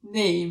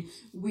name,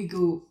 we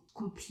go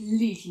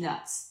completely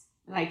nuts.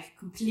 Like,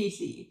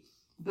 completely.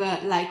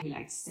 But like we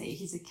like to say,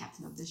 he's the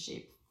captain of the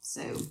ship.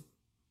 So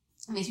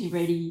it makes me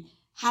really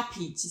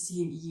happy to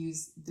see him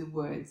use the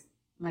word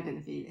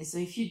McGonneville. So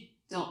if you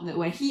don't know,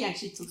 well, he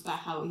actually talks about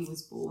how he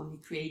was born, he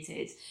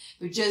created,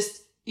 but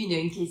just, you know,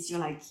 in case you're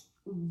like,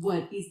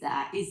 what is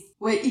that?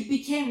 Well, it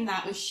became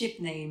now a ship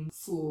name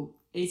for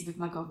Elizabeth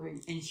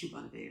McGovern and Hugh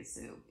Bonneville.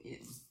 So, you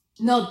know,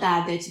 not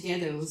that they're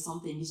together or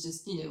something, it's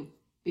just, you know,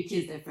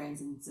 because they're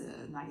friends and it's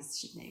a nice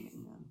ship name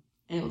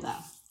and all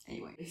that.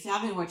 Anyway, if you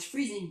haven't watched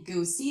Freezing,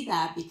 go see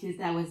that because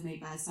that was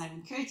made by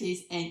Simon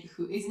Curtis and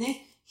who isn't it?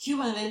 Hugh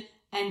Bonneville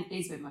and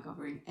Elizabeth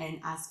McGovern. And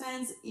as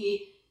fans,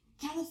 it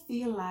kind of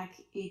feel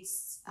like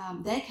it's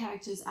their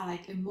characters are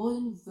like a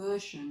modern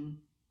version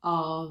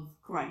of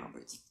Cora and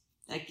Robert.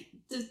 Like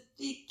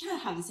they kind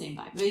of have the same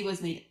vibe, but it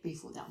was made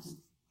before Downton.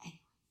 Anyway,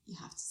 you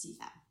have to see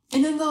that.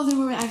 And another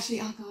woman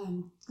actually, oh god,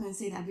 I'm gonna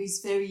say that, but it's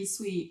very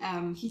sweet.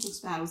 He talks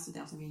about also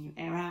Downton Abbey New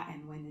Era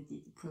and when they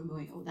did the promo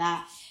and all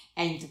that,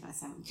 and he talks about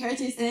Simon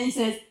Curtis, and then he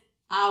says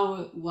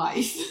our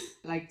wife.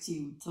 I like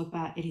to talk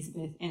about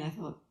Elizabeth, and I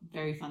thought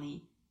very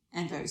funny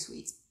and very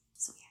sweet.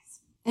 So yes.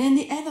 And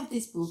the end of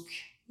this book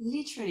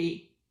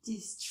literally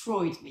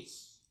destroyed me.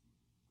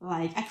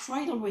 Like I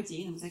cried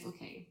already, and I was like,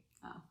 okay.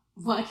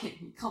 Well,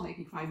 you can't make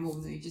me cry more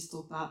than you just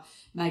talk about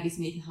Maggie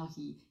Smith and how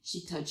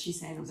she touched his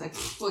hand. I was like,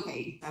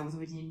 okay, I was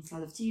already in a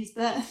flood of tears,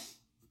 but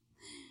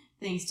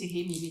thanks to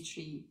him, he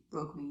literally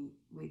broke me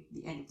with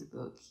the end of the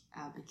book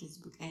because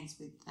the book ends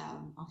with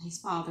on his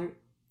father.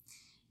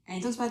 And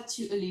he talks about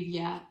to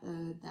Olivia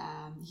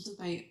that he talked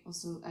about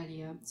also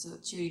earlier. So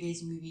to Olivia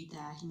is a movie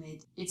that he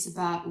made. It's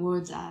about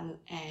Wardell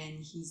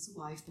and his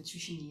wife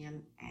Patricia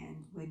Neal,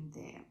 and when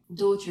their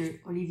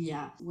daughter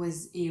Olivia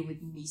was ill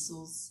with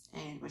measles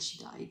and when she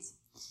died.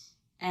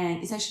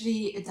 And it's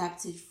actually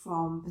adapted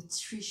from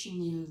Patricia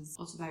Neal's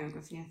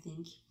autobiography, I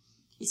think.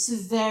 It's a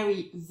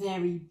very,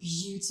 very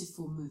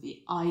beautiful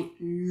movie. I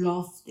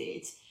loved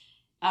it.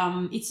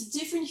 It's a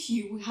different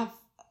Hugh. We have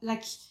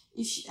like.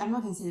 I'm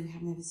not going to say that we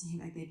have never seen him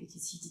like that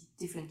because he did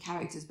different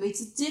characters, but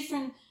it's a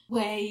different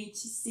way to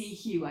see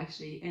Hugh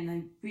actually, and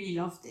I really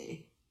loved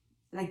it.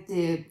 Like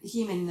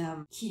him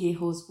and Keeley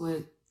Hawes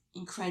were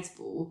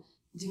incredible.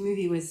 The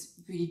movie was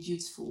really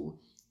beautiful,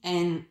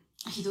 and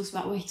he talks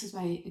about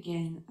it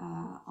again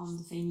on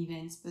the Fame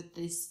events, but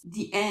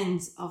the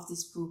end of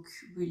this book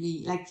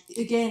really, like,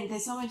 again,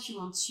 there's so much you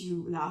want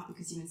to laugh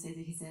because even said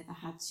that he said I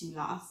had to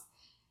laugh,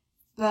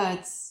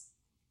 but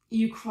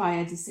you cry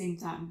at the same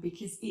time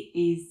because it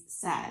is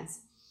sad.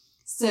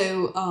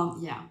 So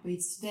yeah, but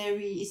it's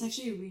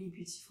actually a really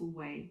beautiful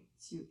way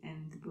to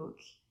end the book.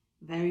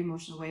 Very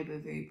emotional way, but a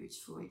very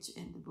beautiful way to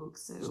end the book.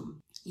 So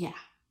yeah.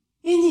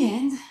 In the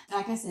end,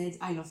 like I said,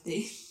 I loved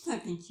it. I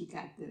think you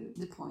got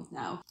the point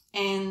now.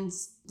 And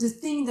the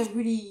thing that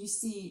really you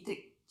see that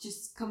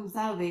just comes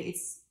out of it,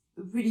 it's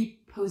a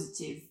really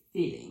positive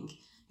feeling.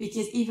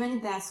 Because even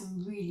if there are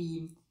some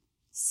really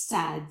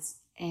sad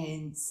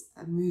and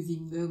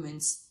moving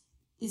moments,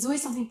 there's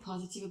always something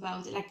positive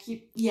about it. Like,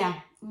 in the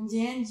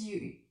end,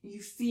 it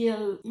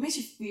makes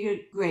you feel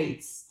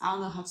great. I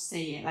don't know how to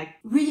say it. Like,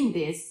 reading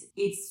this,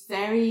 it's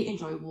very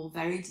enjoyable,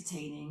 very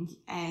entertaining,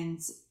 and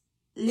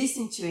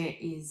listening to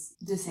it is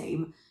the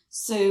same.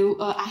 So,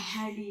 I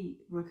highly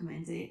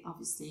recommend it,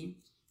 obviously.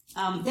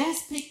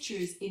 There's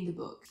pictures in the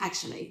book,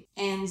 actually.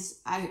 And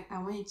I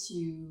wanted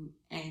to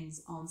end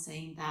on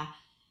saying that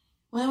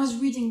when I was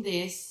reading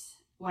this,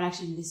 well,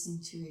 actually listening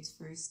to it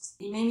first,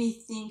 it made me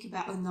think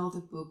about another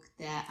book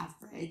that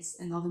I've read,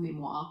 another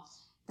memoir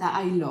that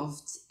I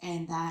loved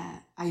and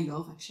that I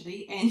love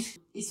actually. And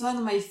it's one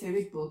of my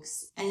favorite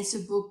books. And it's a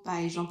book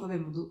by Jean-Paul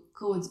Belmondo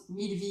called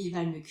Mille vies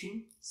valent mieux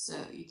qu'une. So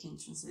you can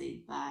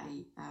translate by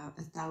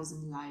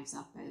 1,000 lives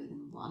are better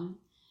than one.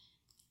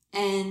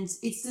 And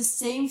it's the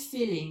same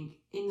feeling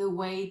in the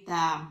way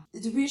that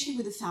the relationship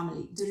with the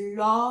family, the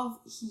love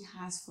he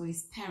has for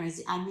his parents,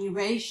 the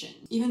admiration,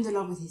 even the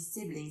love with his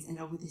siblings and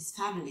love with his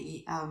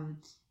family. And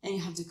you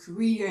have the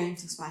career and he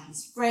talks about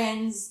his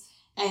friends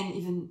and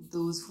even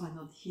those who are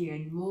not here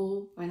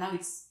anymore. But now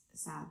it's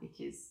sad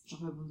because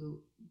Jean-Paul Belmondo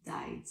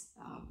died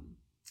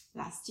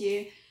last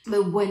year.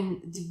 But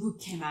when the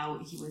book came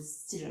out, he was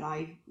still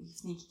alive. I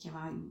think it came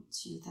out in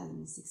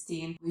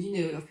 2016. But you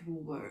know, a lot of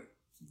people were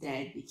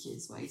dead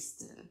because, well, it's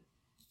the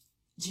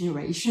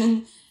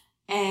generation.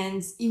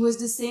 And it was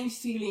the same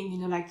feeling, you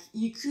know, like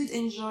you could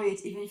enjoy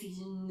it even if you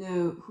didn't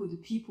know who the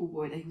people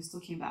were that he was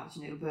talking about,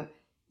 you know, but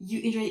you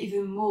enjoy it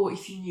even more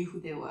if you knew who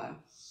they were.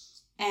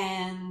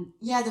 And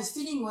yeah, the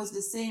feeling was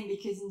the same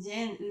because in the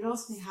end, a lot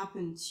of things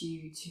happened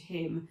to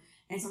him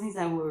and some things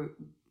that were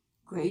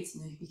great.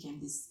 He became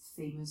this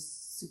famous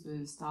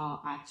superstar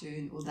actor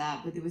and all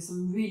that, but there were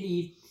some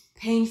really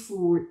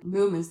painful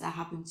moments that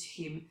happened to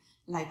him,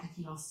 like when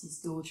he lost his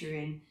daughter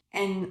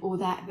and all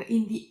that. But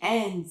in the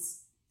end,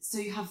 so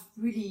you have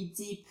really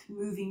deep,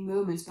 moving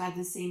moments, but at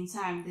the same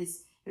time,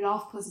 there's a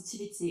lot of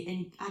positivity, and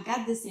I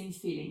got the same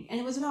feeling. And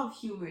it was a lot of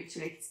humor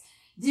too, like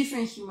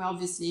different humor,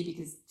 obviously,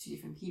 because two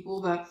different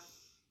people, but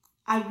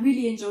I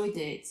really enjoyed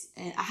it.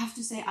 And I have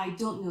to say, I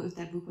don't know if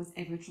that book was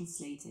ever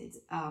translated.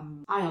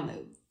 I don't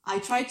know. I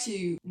tried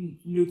to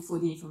look for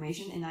the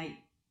information, and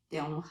they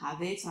don't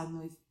have it, so I don't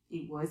know if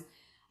it was.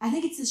 I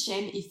think it's a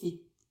shame if it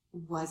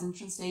wasn't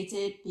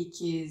translated,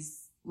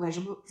 because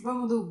Jean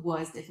Bonneville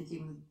was definitely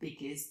one of the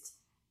biggest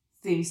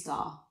film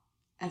star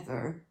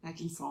ever,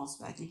 like in France,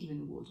 but I think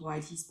even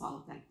worldwide. He's part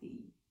of like the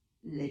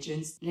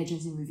legends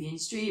in the movie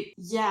industry.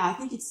 Yeah, I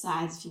think it's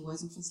sad if it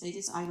wasn't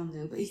translated, so I don't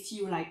know. But if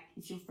you're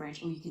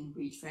French, or you can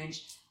read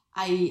French,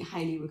 I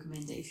highly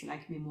recommend it if you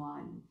like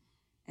memoir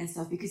and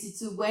stuff, because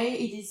it's a way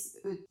it is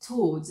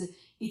told.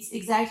 It's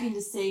exactly in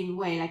the same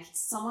way, like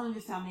it's someone in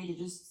your family that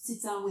just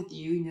sits down with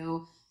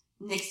you,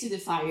 next to the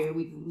fire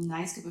with a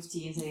nice cup of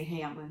tea and say,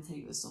 hey, I'm going to tell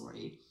you a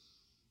story.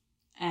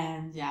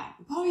 And yeah,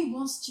 probably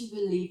wants to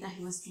believe that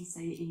he was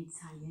translated in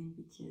Italian,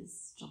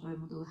 because Jean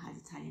Bonneville had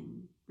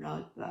Italian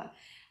blood, but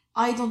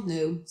I don't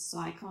know, so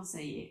I can't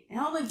say it. And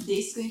I don't know if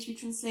this is going to be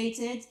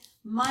translated.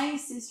 My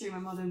sister and my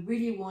mother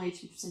really wanted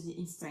to be translated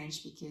in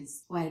French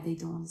because, well, they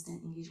don't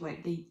understand English. Well,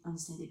 they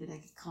understand it, but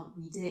I can't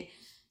read it.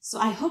 So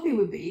I hope it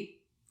will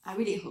be. I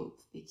really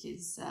hope,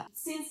 because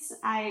since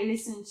I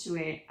listened to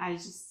it, I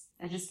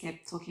just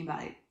kept talking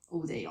about it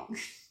all day long.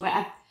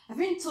 Well, I've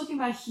been talking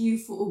about Hugh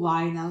for a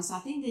while now, so I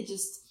think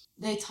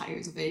they're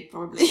tired of it,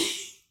 probably.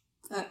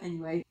 But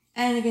anyway.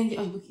 And again, the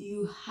audiobook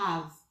you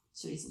have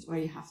to listen to, or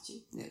you have to.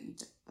 No, you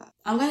don't. But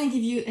I'm going to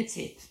give you a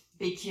tip,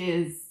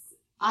 because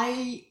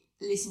I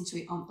listened to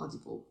it on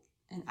Audible.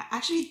 And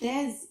actually,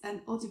 there's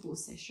an Audible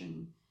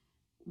session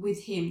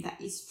with him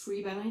that is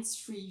free, but I know it's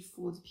free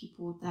for the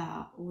people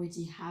that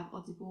already have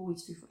Audible.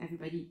 It's free for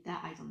everybody.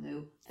 That I don't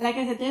know. Like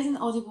I said, there's an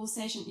Audible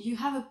session. You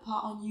have a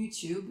part on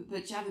YouTube,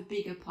 but you have a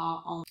bigger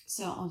part on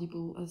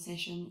Audible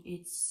session.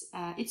 It's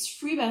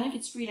free, but I don't know if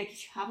it's free. Like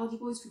if you have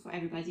Audible, it's free for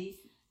everybody.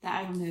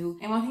 That I don't know.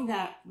 And one thing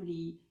that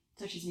really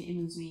touches me and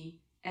moves me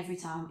every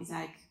time is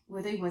like,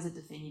 whether it was at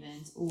the fan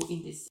event or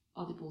in this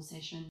Audible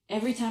session,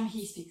 every time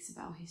he speaks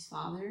about his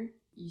father,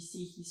 you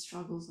see he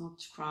struggles not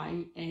to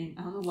cry, and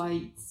I don't know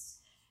why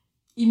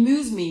it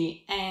moves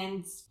me.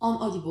 And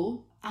on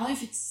Audible, I don't know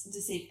if it's the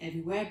same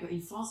everywhere, but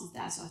in France it's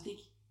that, so I think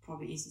it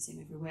probably is the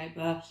same everywhere,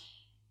 but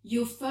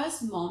your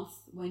first month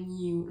when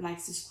you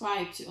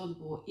subscribe to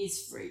Audible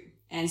is free.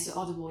 And so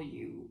Audible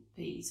you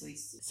pay, so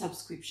it's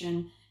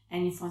subscription,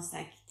 and in France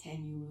like 10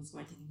 euros,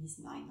 well I think it's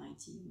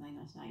 9.90,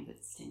 9.99, but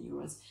it's 10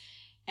 euros.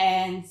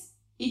 And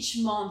each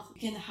month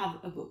you can have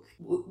a book,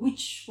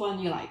 which one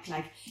you like.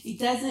 Like it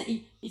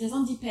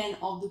doesn't depend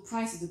on the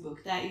price of the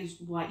book. That is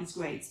why it's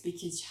great,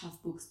 because you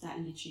have books that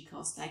literally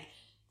cost like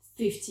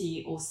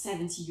 50 or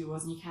 70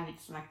 euros, and you have it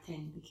for like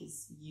 10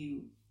 because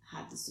you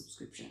had the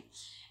subscription.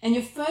 And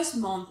your first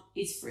month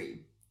is free.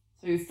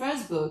 So your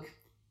first book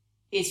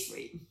is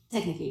free,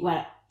 technically.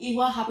 Well,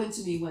 what happened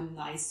to me when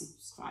I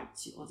subscribed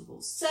to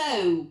Audible.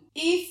 So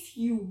if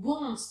you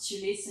want to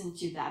listen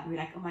to that, be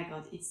like, oh my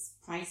god, it's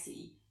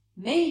pricey,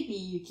 maybe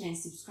you can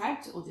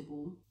subscribe to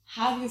Audible,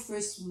 have your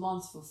first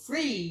month for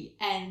free,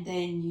 and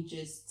then you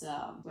just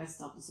stop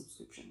the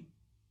subscription.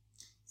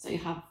 So you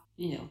have,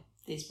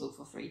 this book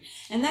for free.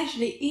 And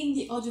actually, in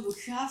the audiobook,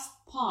 you have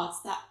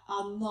parts that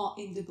are not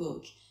in the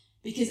book.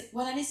 Because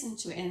when I listened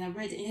to it and I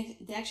read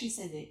it, they actually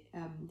said it,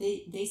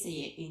 they say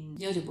it in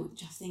the audiobook,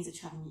 you have things that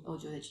you have in the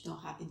audio that you don't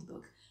have in the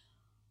book.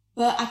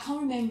 But I can't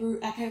remember,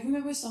 I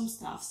remember some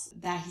stuff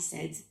that he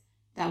said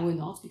that were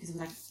not, because it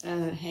was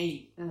like,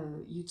 hey,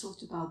 you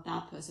talked about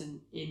that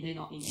person and they're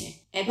not in here.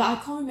 But I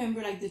can't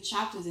remember the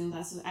chapters and all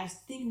that, so I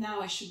think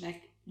now I should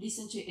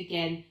listen to it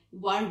again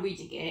while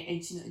reading it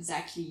and to know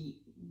exactly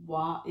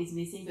what is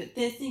missing. But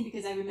the thing,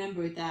 because I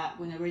remember that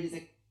when I read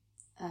it,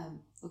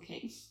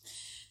 okay.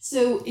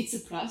 So it's a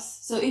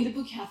plus. So in the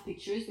book you have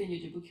pictures, but in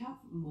the book you have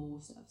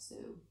more stuff. So,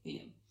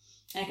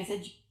 like I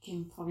said, you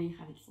can probably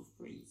have it for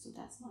free. So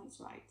that's nice,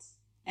 right?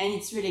 And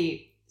it's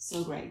really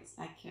so great.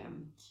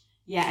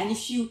 And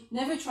if you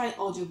never tried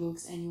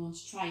audiobooks and you want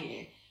to try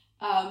it,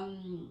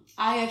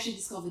 I actually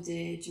discovered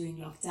it during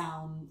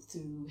lockdown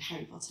through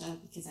Harry Potter,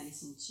 because I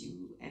listened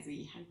to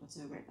every Harry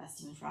Potter read by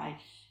Stephen Fry.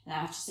 And I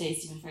have to say,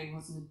 Stephen Fry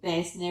was the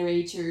best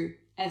narrator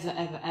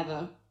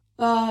ever.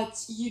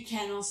 But you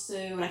can also,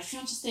 if you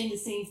want to stay in the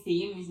same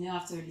theme,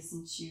 after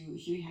listening to Hugh,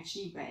 he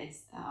actually read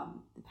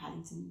the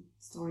Paddington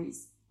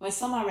stories. Well,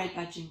 some are read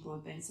by Jim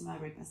Broadbent, some are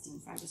read by Stephen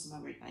Fry, some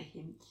are read by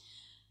him.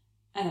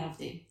 And I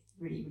loved it.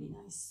 Really, really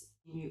nice.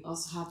 You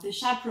also have The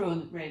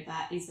Chaperone, read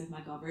by Elizabeth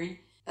McGovern.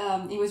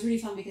 It was really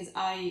fun because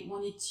I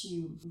wanted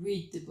to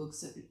read the book,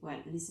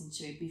 listen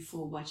to it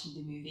before watching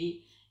the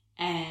movie.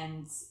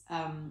 And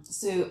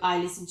so I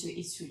listened to it.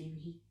 It's really,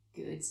 really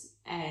good.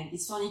 And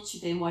it's funny to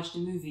then watch the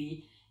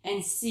movie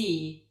and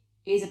see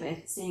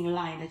Elizabeth saying a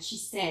line that she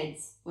said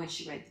when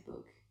she read the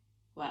book.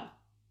 Well,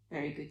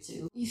 very good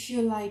too. If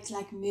you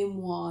like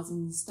memoirs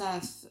and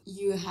stuff,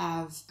 you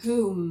have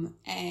Home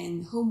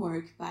and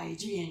Homework by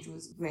Julie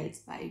Andrews, read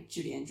by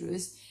Julie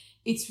Andrews.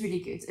 It's really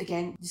good.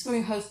 Again,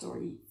 discovering her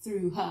story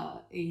through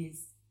her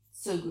is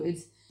so good.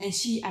 And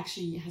she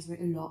actually has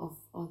read a lot of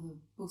other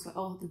books, but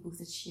all the books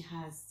that she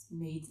has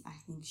made, I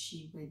think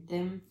she read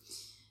them.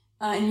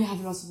 And you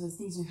have lots of other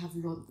things. You have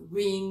Lord of the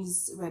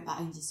Rings, read by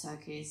Andy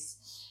Serkis.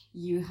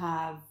 You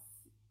have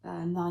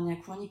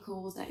Narnia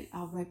Chronicles that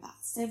are read by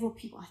several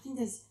people. I think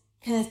there's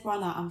Kenneth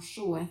Branagh, I'm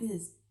sure. I think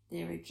there's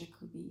Derek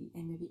Jacobi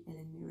and maybe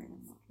Ellen Mirren,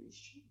 I'm not really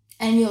sure.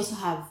 And you also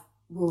have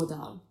Roald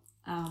Dahl.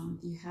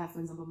 You have, for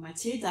example,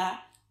 Matilda,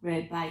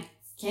 read by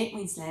Kate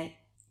Winslet.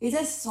 Is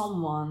there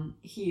someone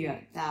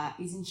here that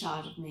is in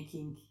charge of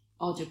making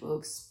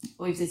audiobooks?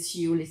 Or if it's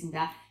you listening to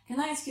that, can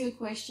I ask you a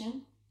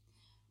question?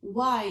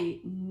 Why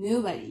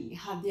nobody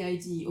had the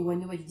idea, or why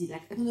nobody did,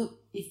 like, I don't know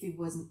if it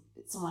wasn't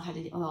someone had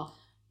it or not,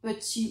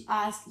 but to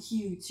ask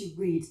Hugh to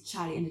read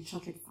Charlie and the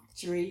Chocolate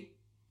Factory?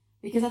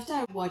 Because after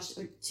I watched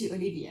To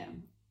Olivia,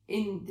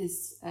 in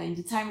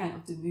the timeline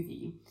of the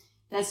movie,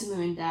 that's the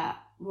moment that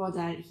Roald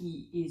Dahl,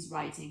 he is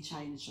writing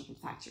Charlie and the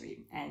Chocolate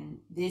Factory. And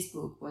this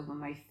book was one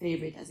of my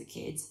favorite as a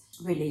kid,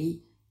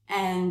 really.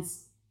 And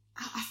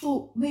I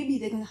thought maybe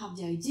they're going to have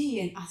the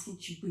idea and ask him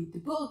to read the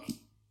book.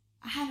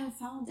 I haven't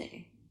found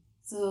it.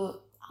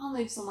 So I don't know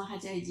if someone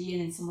had the idea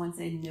and then someone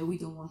said, no, we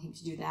don't want him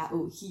to do that.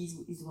 Or he's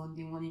the one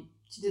they want him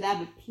to do that.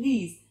 But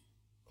please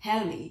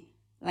tell me.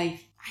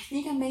 Like, I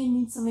think I may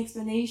need some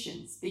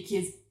explanations,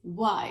 because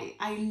why?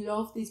 I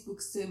love this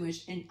book so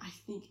much, and I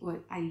think,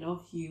 well, I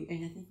love Hugh,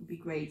 and I think it would be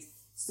great.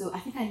 So I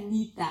think I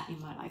need that in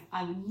my life.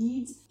 I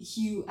need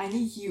Hugh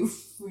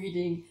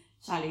reading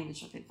Charlie and the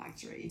Chocolate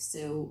Factory.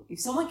 So if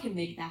someone can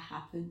make that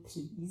happen,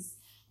 please.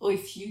 Or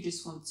if you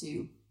just want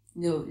to,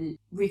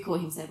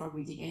 record himself while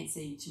reading it and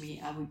saying to me,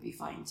 I would be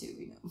fine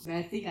too, But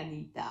I think I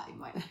need that in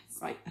my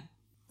life right now.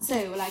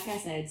 So, like I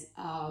said,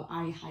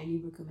 I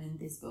highly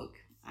recommend this book.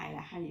 I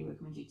highly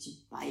recommend you to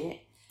buy it.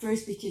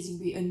 First, because it will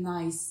be a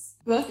nice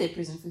birthday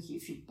present for you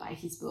if you buy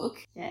his book.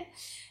 Yeah.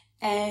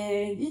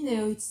 And,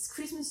 it's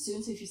Christmas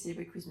soon, so if you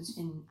celebrate Christmas, you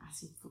can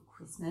ask it for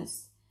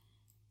Christmas.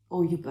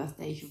 Or your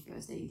birthday, if your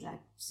birthday is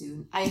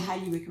soon. I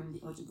highly recommend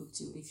the audiobook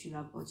too. If you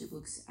love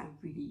audiobooks, I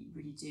really,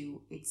 really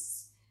do.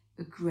 It's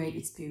a great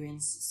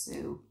experience,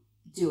 so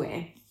do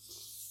it.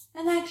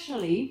 And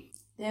actually,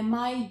 there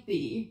might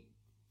be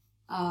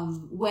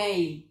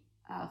way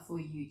for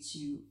you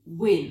to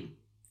win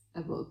a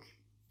book.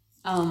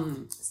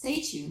 Stay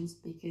tuned,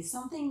 because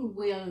something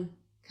will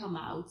come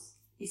out.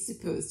 It's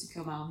supposed to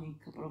come out in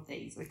a couple of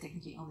days, or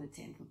technically on the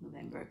 10th of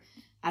November,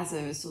 as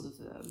a sort of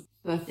a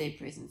birthday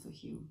present for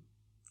Hugh.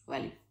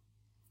 Well,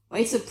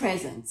 it's a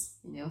present,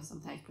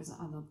 sometimes presents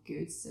are not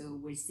good, so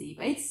we'll see.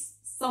 But it's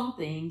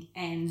something,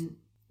 and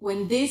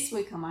when this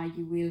will come out,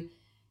 you will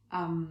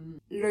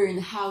learn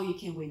how you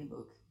can win a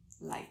book.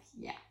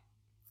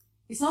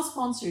 It's not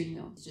sponsored,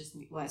 it's just,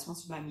 it's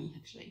sponsored by me,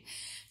 actually.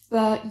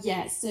 But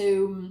yeah,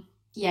 so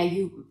yeah,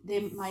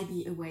 there might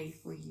be a way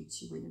for you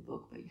to win a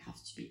book, but you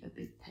have to be a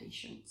bit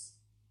patient.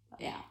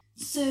 Yeah.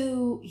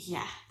 So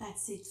yeah,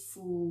 that's it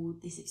for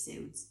this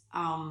episode.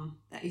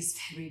 That is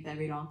very,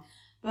 very long.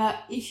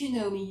 But if you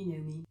know me, you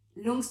know me.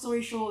 Long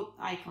story short,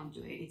 I can't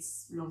do it.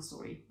 It's long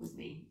story with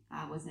me.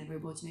 I was never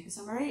able to make a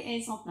summary, and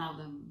it's not now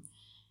that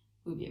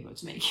we'll be able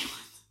to make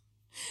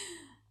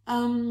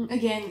one.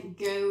 Again,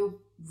 go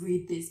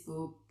read this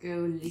book,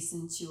 go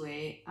listen to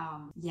it.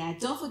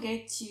 Don't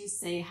forget to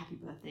say happy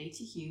birthday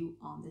to Hugh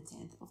on the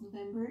 10th of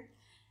November.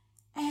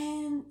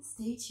 And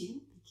stay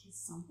tuned, because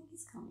something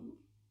is coming.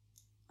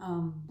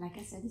 Like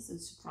I said, it's a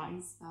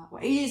surprise.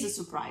 It is a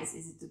surprise.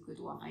 Is it a good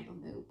one? I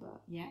don't know,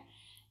 but yeah.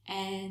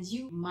 And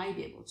you might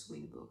be able to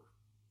win a book.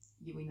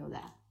 You will know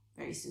that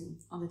very soon,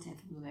 on the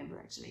 10th of November,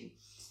 actually.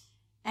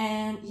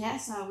 And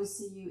yes, I will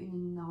see you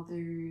in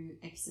another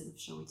episode of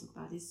Shall We Talk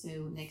About It,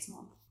 so next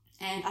month.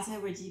 And as I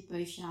already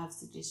put, if you have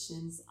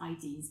suggestions,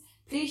 ideas,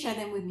 please share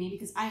them with me,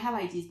 because I have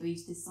ideas, but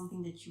if there's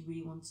something that you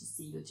really want to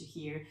see or to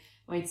hear,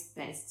 well, it's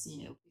best,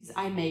 because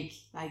I make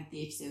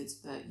the episodes,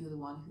 but you're the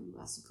one who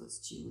are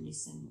supposed to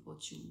listen or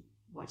to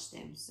watch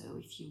them. So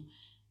if you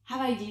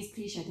have ideas,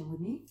 please share them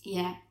with me.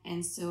 Yeah,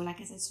 and so like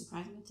I said,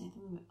 surprise on the 10th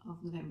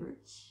of November.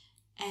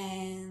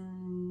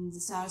 And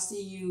so I'll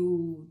see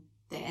you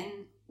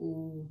then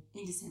or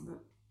in December.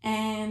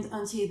 And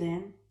until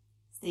then,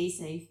 stay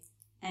safe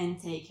and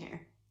take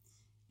care.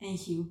 And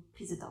Hugh,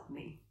 please adopt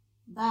me.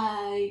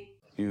 Bye.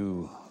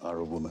 You are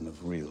a woman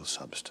of real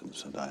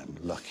substance, and I am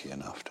lucky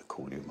enough to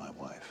call you my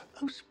wife.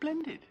 Oh,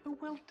 splendid. Oh,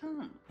 well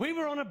done. We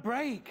were on a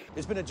break.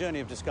 It's been a journey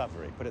of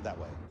discovery, put it that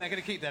way. They're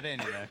going to keep that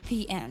in,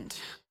 The end.